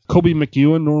 6,800. Kobe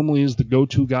McEwen normally is the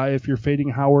go-to guy if you're fading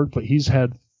Howard, but he's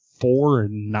had 4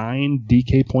 and 9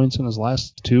 DK points in his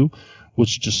last 2,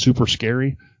 which is just super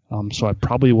scary. So I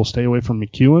probably will stay away from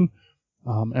McEwen.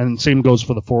 And same goes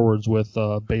for the forwards with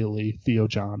Bailey, Theo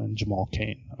John, and Jamal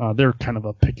Cain. They're kind of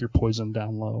a pick your poison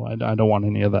down low. I don't want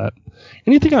any of that.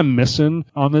 Anything I'm missing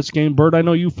on this game, Bert? I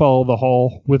know you follow the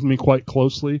Hall with me quite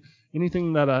closely.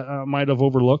 Anything that I might have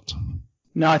overlooked?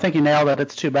 No, I think you nailed it.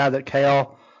 It's too bad that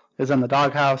Kale is in the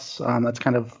doghouse. That's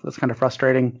kind of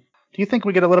frustrating. Do you think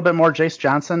we get a little bit more Jace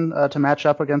Johnson to match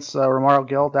up against Romaro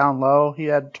Gill down low? He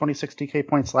had 26 DK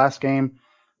points last game.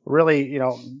 Really,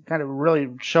 kind of really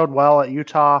showed well at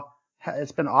Utah.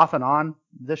 It's been off and on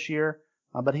this year,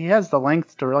 but he has the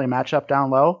length to really match up down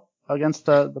low against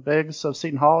the bigs of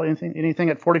Seton Hall. Anything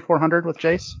at 4,400 with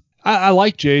Jace? I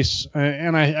like Jace,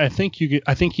 and I think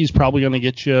he's probably going to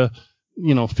get you,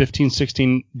 15,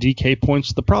 16 DK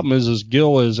points. The problem is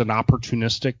Gill is an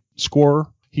opportunistic scorer.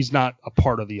 He's not a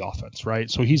part of the offense, right?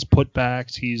 So he's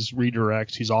putbacks, he's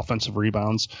redirects, he's offensive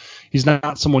rebounds. He's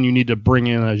not someone you need to bring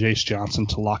in a Jace Johnson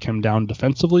to lock him down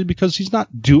defensively because he's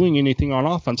not doing anything on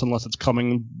offense unless it's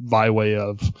coming by way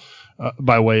of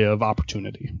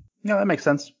opportunity. No, that makes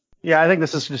sense. Yeah, I think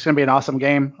this is just going to be an awesome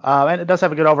game. And it does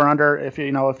have a good over under if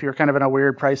you're kind of in a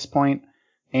weird price point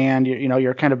and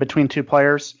you're kind of between two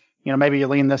players, maybe you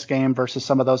lean this game versus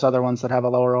some of those other ones that have a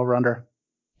lower over under.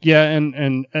 Yeah,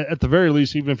 and at the very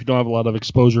least, even if you don't have a lot of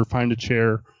exposure, find a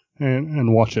chair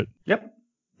and watch it. Yep,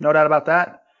 no doubt about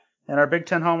that. And our Big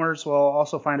Ten homers will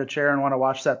also find a chair and want to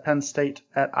watch that Penn State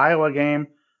at Iowa game.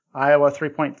 Iowa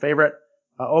 3-point favorite.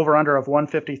 Over under of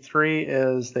 153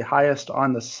 is the highest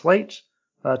on the slate.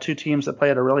 Two teams that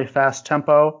play at a really fast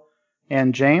tempo.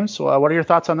 And James, what are your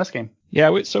thoughts on this game?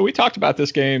 Yeah, so we talked about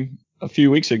this game a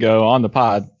few weeks ago on the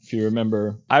pod, if you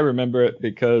remember. I remember it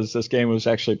because this game was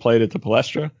actually played at the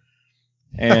Palestra,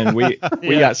 and we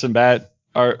got some bad.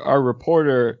 Our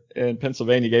reporter in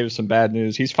Pennsylvania gave us some bad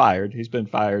news. He's fired. He's been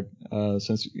fired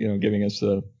since giving us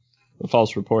the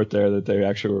false report there that they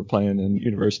actually were playing in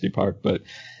University Park, but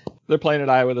they're playing at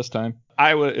Iowa this time.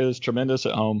 Iowa is tremendous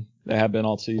at home. They have been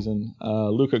all season.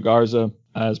 Luka Garza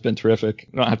has been terrific.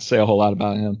 I don't have to say a whole lot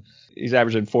about him. He's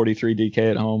averaging 43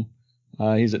 DK at home.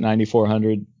 He's at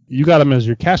 9,400. You got him as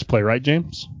your cash play, right,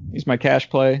 James? He's my cash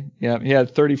play. Yeah, he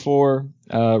had 34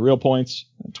 real points,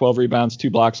 12 rebounds, 2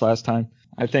 blocks last time.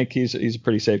 I think he's a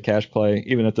pretty safe cash play,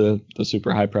 even at the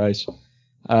super high price,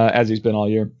 as he's been all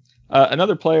year.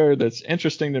 Another player that's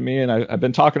interesting to me, and I've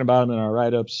been talking about him in our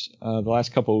write-ups the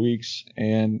last couple of weeks,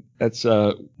 and that's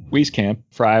Wieskamp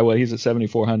for Iowa. He's at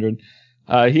 7,400.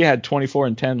 He had 24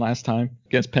 and 10 last time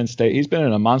against Penn State. He's been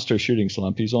in a monster shooting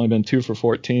slump. He's only been 2 for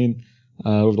 14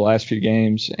 over the last few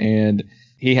games, and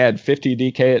he had 50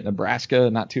 DK at Nebraska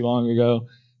not too long ago,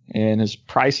 and his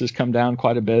price has come down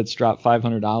quite a bit. It's dropped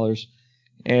 $500,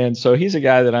 and so he's a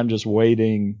guy that I'm just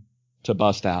waiting to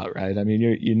bust out, right? I mean,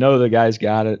 the guy's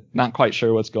got it. Not quite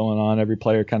sure what's going on. Every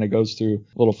player kind of goes through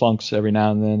little funks every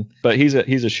now and then, but he's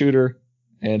a shooter,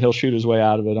 and he'll shoot his way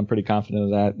out of it. I'm pretty confident of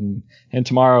that, and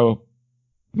tomorrow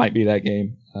might be that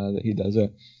game that he does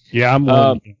it. Yeah, I'm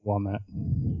on that.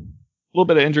 A little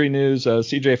bit of injury news.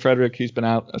 CJ Frederick, he's been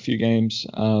out a few games.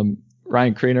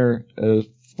 Ryan Kriener,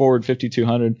 forward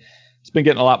 5,200. He's been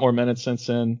getting a lot more minutes since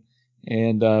then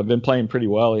and been playing pretty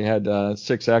well. He had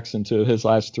 6X into his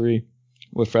last 3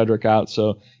 with Frederick out.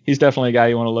 So he's definitely a guy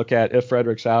you want to look at if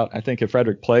Frederick's out. I think if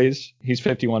Frederick plays, he's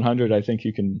 5,100. I think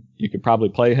you could probably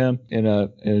play him in a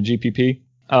GPP.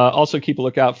 Also keep a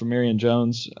lookout for Marion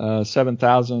Jones,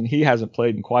 7,000. He hasn't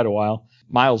played in quite a while.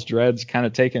 Miles Dredd's kind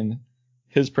of taken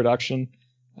his production.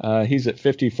 He's at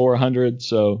 5,400,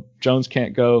 so Jones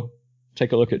can't go.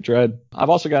 Take a look at Dredd. I've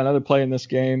also got another play in this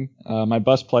game. My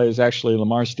bust play is actually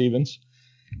Lamar Stevens,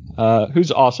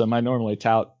 who's awesome. I normally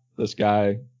tout this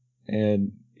guy,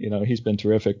 and he's been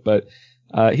terrific, but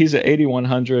he's at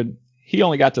 8,100. He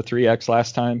only got to 3X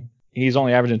last time. He's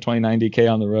only averaging 29 DK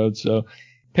on the road, so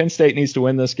Penn State needs to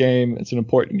win this game. It's an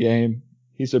important game.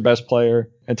 He's their best player.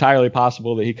 Entirely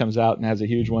possible that he comes out and has a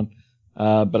huge one.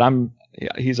 But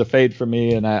he's a fade for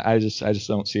me, and I just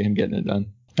don't see him getting it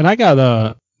done. And I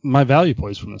got my value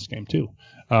plays from this game too.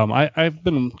 I've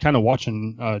been kind of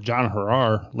watching John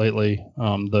Harrar lately,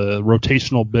 the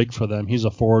rotational big for them. He's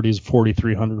a forward. He's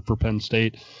 4,300 for Penn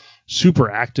State.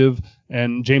 Super active.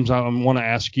 And James, I want to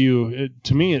ask you.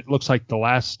 To me, it looks like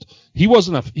he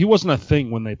wasn't a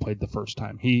thing when they played the first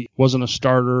time. He wasn't a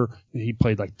starter. He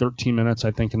played like 13 minutes,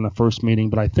 I think, in the first meeting.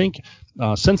 But I think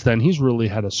since then he's really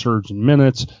had a surge in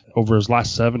minutes. Over his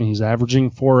last 7, he's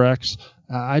averaging 4X.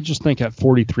 I just think at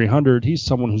 4,300, he's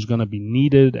someone who's going to be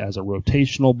needed as a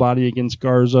rotational body against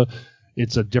Garza.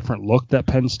 It's a different look that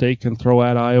Penn State can throw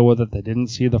at Iowa that they didn't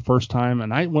see the first time.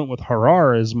 And I went with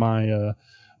Harrar as my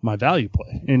value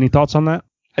play. Any thoughts on that?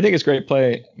 I think it's a great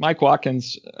play. Mike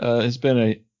Watkins has been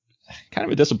a kind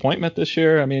of a disappointment this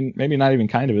year. I mean, maybe not even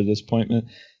kind of a disappointment.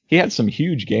 He had some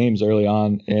huge games early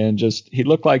on, and he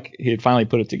looked like he had finally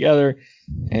put it together.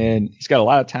 And he's got a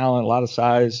lot of talent, a lot of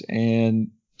size,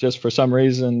 and just for some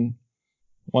reason,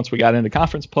 once we got into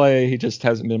conference play, he just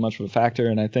hasn't been much of a factor.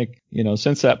 And I think,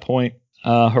 since that point,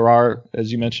 Harar,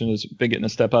 as you mentioned, has been getting a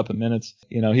step up in minutes.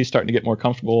 He's starting to get more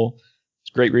comfortable.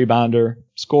 He's a great rebounder.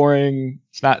 Scoring,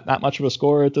 it's not much of a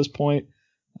scorer at this point.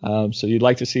 So you'd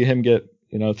like to see him get,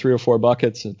 3 or 4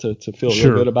 buckets to feel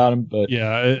real good about him. But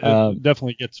yeah, it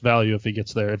definitely gets value if he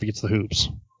gets there, if he gets the hoops.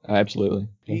 Absolutely.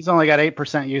 He's only got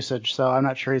 8% usage, so I'm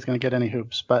not sure he's going to get any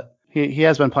hoops, but he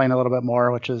has been playing a little bit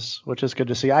more, which is good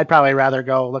to see. I'd probably rather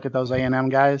go look at those A&M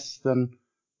guys than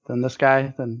this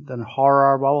guy, than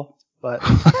horrible. But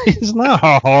he's not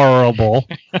horrible.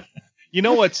 You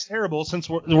know what's terrible? Since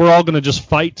we're all going to just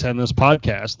fight on this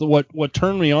podcast, what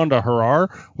turned me on to Harar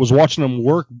was watching him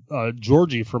work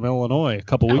Georgie from Illinois a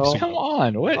couple weeks ago. Come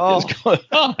on, what is going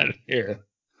on here?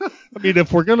 I mean,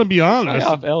 if we're going to be honest,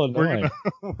 off Illinois.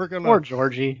 we're gonna poor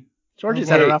Georgie. Georgie's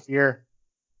had enough year.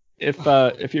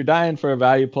 If you're dying for a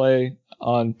value play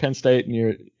on Penn State and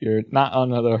you're not on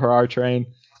the Harar train,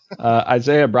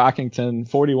 Isaiah Brockington,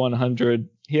 4,100.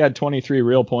 He had 23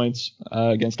 real points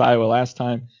against Iowa last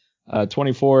time.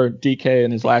 24 DK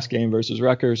in his last game versus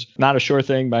Rutgers. Not a sure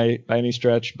thing by any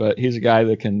stretch, but he's a guy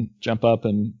that can jump up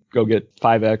and go get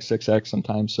 5x, 6x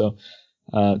sometimes. So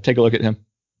take a look at him.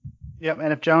 Yep,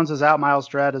 and if Jones is out, Miles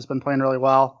Dredd has been playing really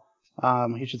well.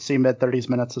 He should see mid-30s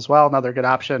minutes as well. Another good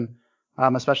option,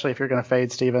 especially if you're going to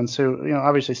fade Stevens, who,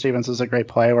 obviously Stevens is a great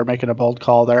play. We're making a bold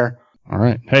call there. All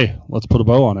right. Hey, let's put a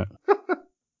bow on it.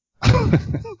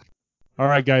 All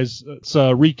right, guys. Let's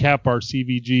recap our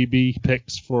CVGB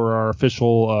picks for our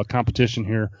official competition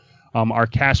here. Our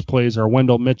cash plays are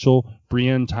Wendell Mitchell,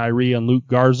 Brienne Tyree, and Luke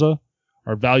Garza.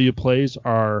 Our value plays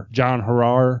are John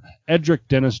Harar, Edric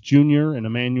Dennis Jr., and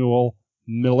Emmanuel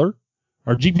Miller.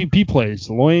 Our GPP plays,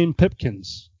 Loyne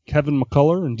Pipkins, Kevin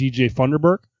McCullough, and DJ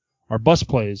Funderburk. Our bus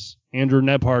plays, Andrew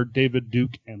Nebhard, David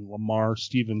Duke, and Lamar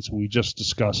Stevens, who we just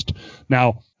discussed.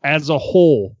 Now, as a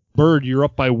whole, Bird, you're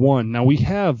up by 1. Now, we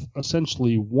have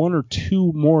essentially 1 or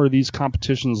 2 more of these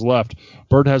competitions left.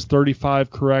 Bird has 35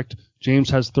 correct.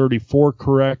 James has 34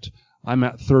 correct. I'm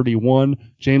at 31.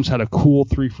 James had a cool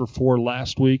 3 for 4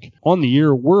 last week. On the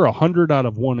year, we're 100 out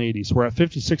of 180, so we're at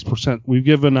 56%. We've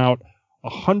given out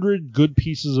 100 good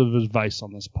pieces of advice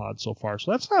on this pod so far,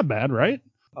 so that's not bad, right?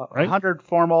 100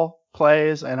 formal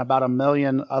plays and about 1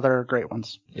 million other great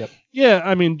ones. Yep. Yeah,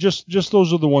 I mean, just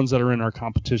those are the ones that are in our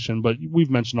competition, but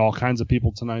we've mentioned all kinds of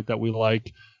people tonight that we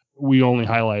like. We only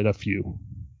highlight a few.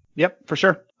 Yep, for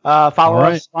sure. Follow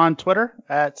us on Twitter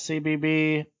at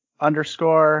CBB_DFS.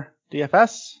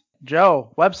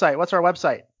 Joe, website. What's our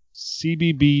website?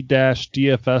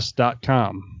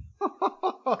 CBB-DFS.com.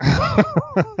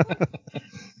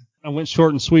 I went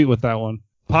short and sweet with that one.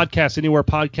 Podcast anywhere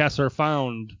podcasts are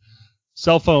found.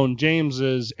 Cell phone,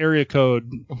 James's area code.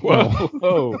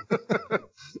 Whoa.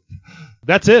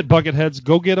 That's it, Bucketheads.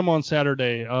 Go get them on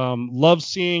Saturday. Love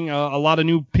seeing a lot of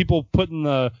new people putting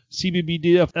the CBB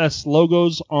DFS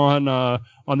logos on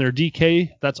their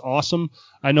DK. That's awesome.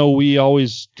 I know we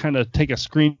always kind of take a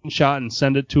screenshot and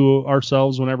send it to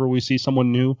ourselves whenever we see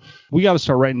someone new. We got to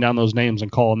start writing down those names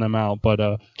and calling them out.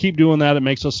 But keep doing that. It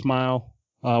makes us smile.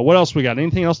 What else we got?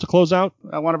 Anything else to close out?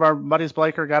 One of our buddies,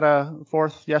 Blaker, got a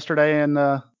 4th yesterday in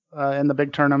the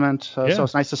big tournament. So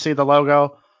it's nice to see the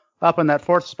logo up in that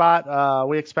 4th spot.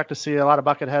 We expect to see a lot of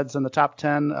Bucketheads in the top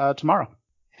 10 tomorrow.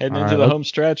 Heading into the home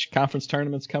stretch. Conference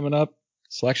tournaments coming up.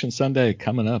 Selection Sunday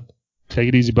coming up. Take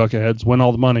it easy, Bucketheads. Win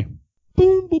all the money.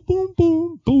 Boom, boom, boom,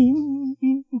 boom, boom,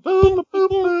 boom, boom,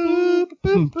 boom, boom,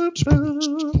 boom, boom.